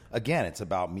 again, it's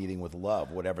about meeting with love,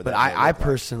 whatever. But that I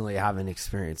personally haven't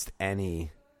experienced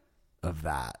any of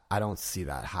that. I don't see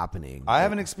that happening. I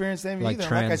haven't experienced any either.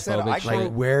 Like I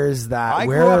said, where is that? I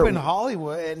grew up in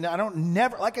Hollywood, and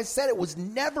like I said, it was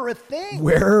never a thing.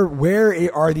 Where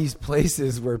are these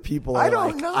places where people are I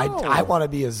don't know. I want to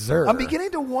be a Zer. I'm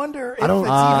beginning to wonder if I don't-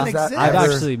 it's even exists. I've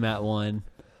actually met one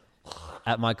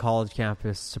at my college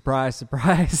campus. Surprise,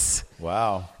 surprise.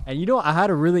 Wow. And I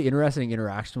had a really interesting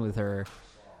interaction with her.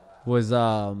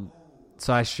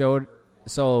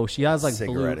 So she has like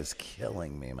cigarette blue. is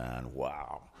killing me, man.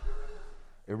 Wow,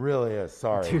 it really is.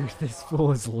 Sorry, Dude, this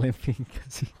fool is limping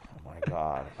because oh my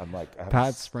God, I'm like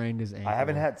Pat sprained his ankle. I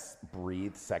haven't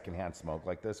breathed secondhand smoke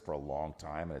like this for a long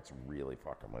time, and it's really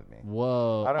fucking with me.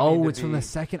 Whoa! I don't mean to It's from be- the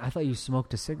second. I thought you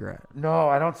smoked a cigarette. No,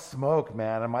 I don't smoke,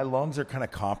 man, and my lungs are kind of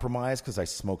compromised because I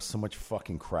smoked so much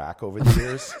fucking crack over the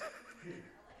years.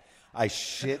 I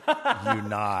shit you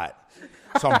not.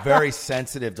 So I'm very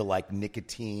sensitive to like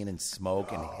nicotine and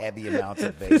smoke and heavy amounts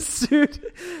of vape.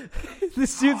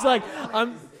 This dude's like,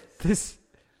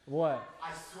 what?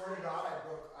 I swear to God, I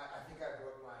think I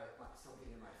broke something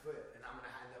in my foot, and I'm gonna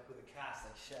end up with a cast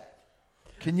like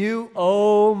Shaq. Can you?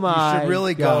 Oh my! You should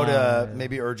really God. go to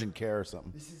maybe urgent care or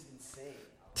something. This is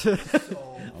insane.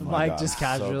 Oh my Mike God, just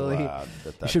I'm so casually. glad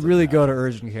You that should didn't really happen. go to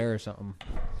urgent care or something.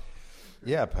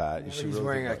 Yeah, Pat. You should He's really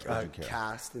wearing go a to urgent care.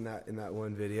 cast in that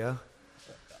one video.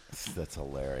 That's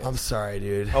hilarious. I'm sorry,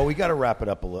 dude. Oh, we got to wrap it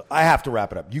up a little. I have to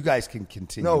wrap it up. You guys can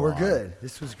continue. No, we're on. good.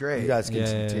 This was great. You guys can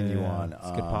continue yeah. on. It's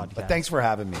a good podcast. But thanks for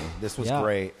having me. This was Yeah.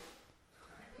 great.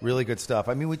 Really good stuff.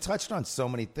 I mean, we touched on so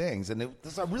many things, and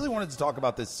I really wanted to talk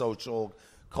about this social,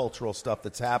 cultural stuff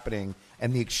that's happening,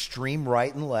 and the extreme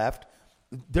right and left.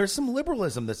 There's some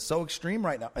liberalism that's so extreme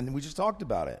right now, and we just talked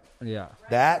about it. Yeah.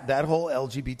 That whole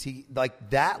LGBT, like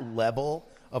that level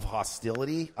of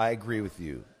hostility, I agree with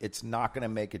you. It's not going to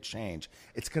make a change.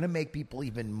 It's going to make people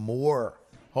even more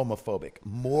homophobic,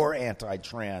 more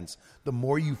anti-trans. The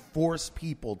more you force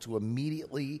people to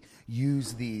immediately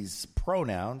use these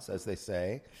pronouns, as they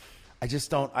say, I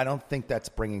don't think that's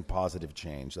bringing positive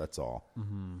change. That's all.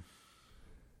 Mm-hmm.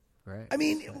 Right. I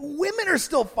mean, women are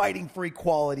still fighting for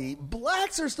equality.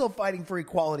 Blacks are still fighting for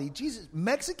equality. Jesus,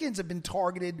 Mexicans have been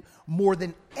targeted more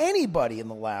than anybody in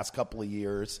the last couple of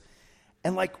years.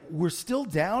 And, like, we're still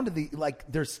down to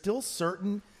there's still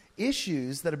certain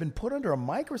issues that have been put under a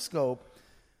microscope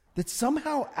that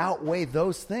somehow outweigh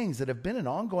those things that have been an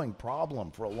ongoing problem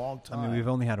for a long time. I mean, we've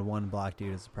only had one black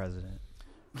dude as the president.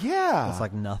 Yeah. That's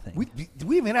like nothing.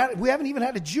 We haven't even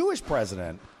had a Jewish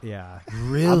president. Yeah.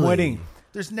 Really? I'm waiting.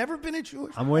 There's never been a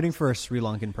Jewish I'm waiting for a Sri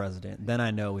Lankan president. Then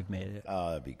I know we've made it. Oh,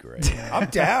 that'd be great. I'm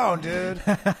down, dude.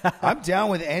 I'm down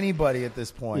with anybody at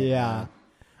this point. Yeah.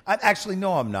 Actually,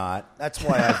 no, I'm not. That's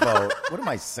why I vote. What am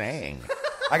I saying?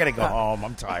 I got to go home.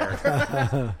 I'm tired.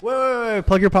 Wait.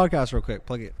 Plug your podcast real quick.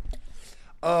 Plug it.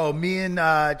 Oh, me and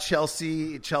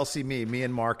Chelsea, me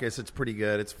and Marcus. It's pretty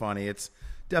good. It's funny. It's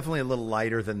definitely a little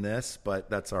lighter than this, but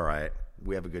that's all right.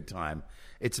 We have a good time.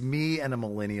 It's me and a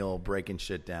millennial breaking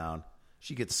shit down.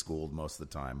 She gets schooled most of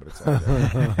the time, but it's all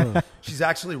good. She's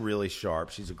actually really sharp.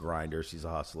 She's a grinder. She's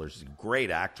a hustler. She's a great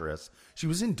actress. She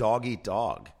was in Dog Eat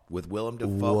Dog with Willem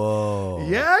Dafoe. Whoa.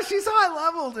 Yeah, she's high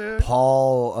level, dude.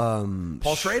 Paul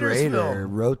Schrader's Schrader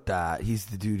film. wrote that. He's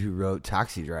the dude who wrote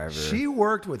Taxi Driver. She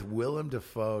worked with Willem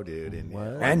Dafoe, dude. and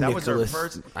that Nicolas, was her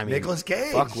first. I mean, Nicolas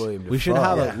Cage. Fuck William Dafoe. We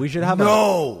should have Yeah.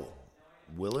 No.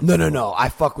 Willem No. Dafoe. I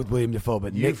fuck with William Dafoe,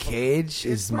 but Nick fu- Cage It's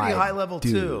is pretty my high level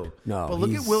dude. too. No, but look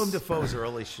at he's- Willem Dafoe's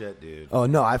early shit, dude. Oh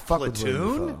no, I fuck with William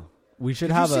Platoon? Dafoe. We should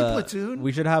Did have you see a Platoon?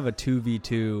 We should have a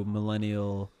 2v2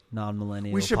 millennial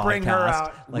non-millennial. We should podcast, bring her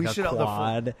out. Like We a should have the full-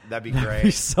 quad. that'd be That'd great.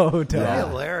 be so dope. That'd be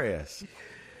hilarious.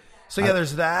 So yeah,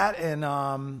 there's that,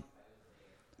 and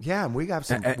yeah, we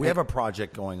have we have a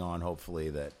project going on. Hopefully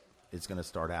that it's going to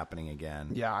start happening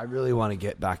again. Yeah, I really want to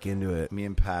get back into it. Me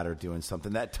and Pat are doing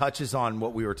something that touches on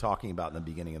what we were talking about in the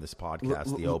beginning of this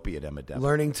podcast, the opiate epidemic.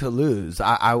 Learning to lose.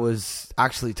 I was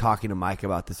actually talking to Mike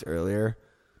about this earlier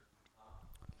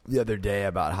the other day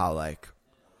about how like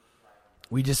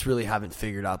we just really haven't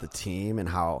figured out the team and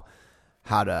how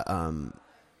to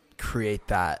create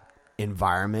that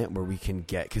environment where we can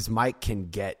get, because Mike can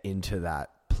get into that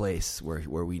place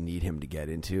where we need him to get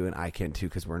into, and I can too,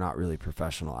 because we're not really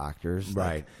professional actors,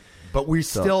 Right. Like, But we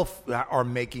still are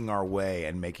making our way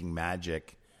and making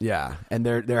magic. yeah, and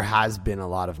there has been a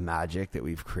lot of magic that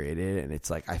we've created, and it's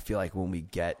like I feel like when we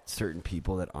get certain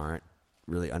people that aren't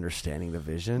really understanding the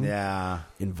vision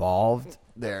involved,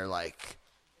 they're like,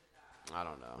 I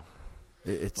don't know.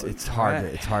 It's hard.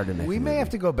 It's hard to make. We a may movie. have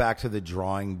to go back to the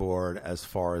drawing board as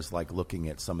far as like looking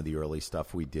at some of the early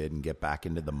stuff we did and get back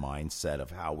into the mindset of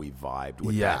how we vibed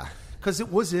with Yeah. that. Because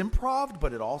it was improv,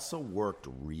 but it also worked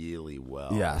really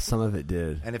well. Yeah, some of it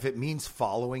did. And if it means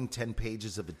following 10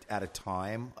 pages at a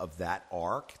time of that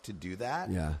arc to do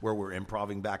that, Yeah. where we're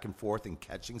improving back and forth and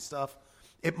catching stuff,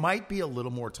 it might be a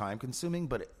little more time consuming,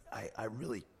 but I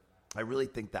really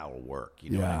think that will work.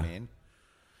 You know what I mean?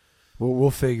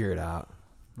 We'll figure it out.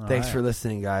 Thanks right. for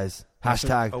listening, guys.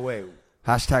 Hashtag. Oh, wait.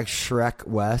 Hashtag Shrek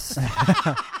West.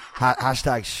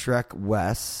 Hashtag Shrek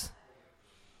West.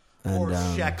 Or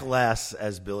Sheck less,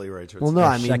 as Billy Ray Richards. Well, no,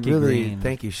 I mean, Shecky really, Green.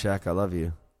 thank you, Shek. I love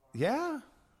you. Yeah,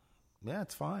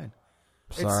 it's fine.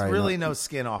 Sorry, it's really no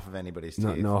skin off of anybody's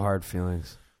teeth. No hard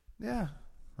feelings. Yeah.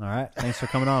 All right. Thanks for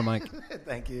coming on, Mike.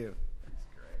 Thank you.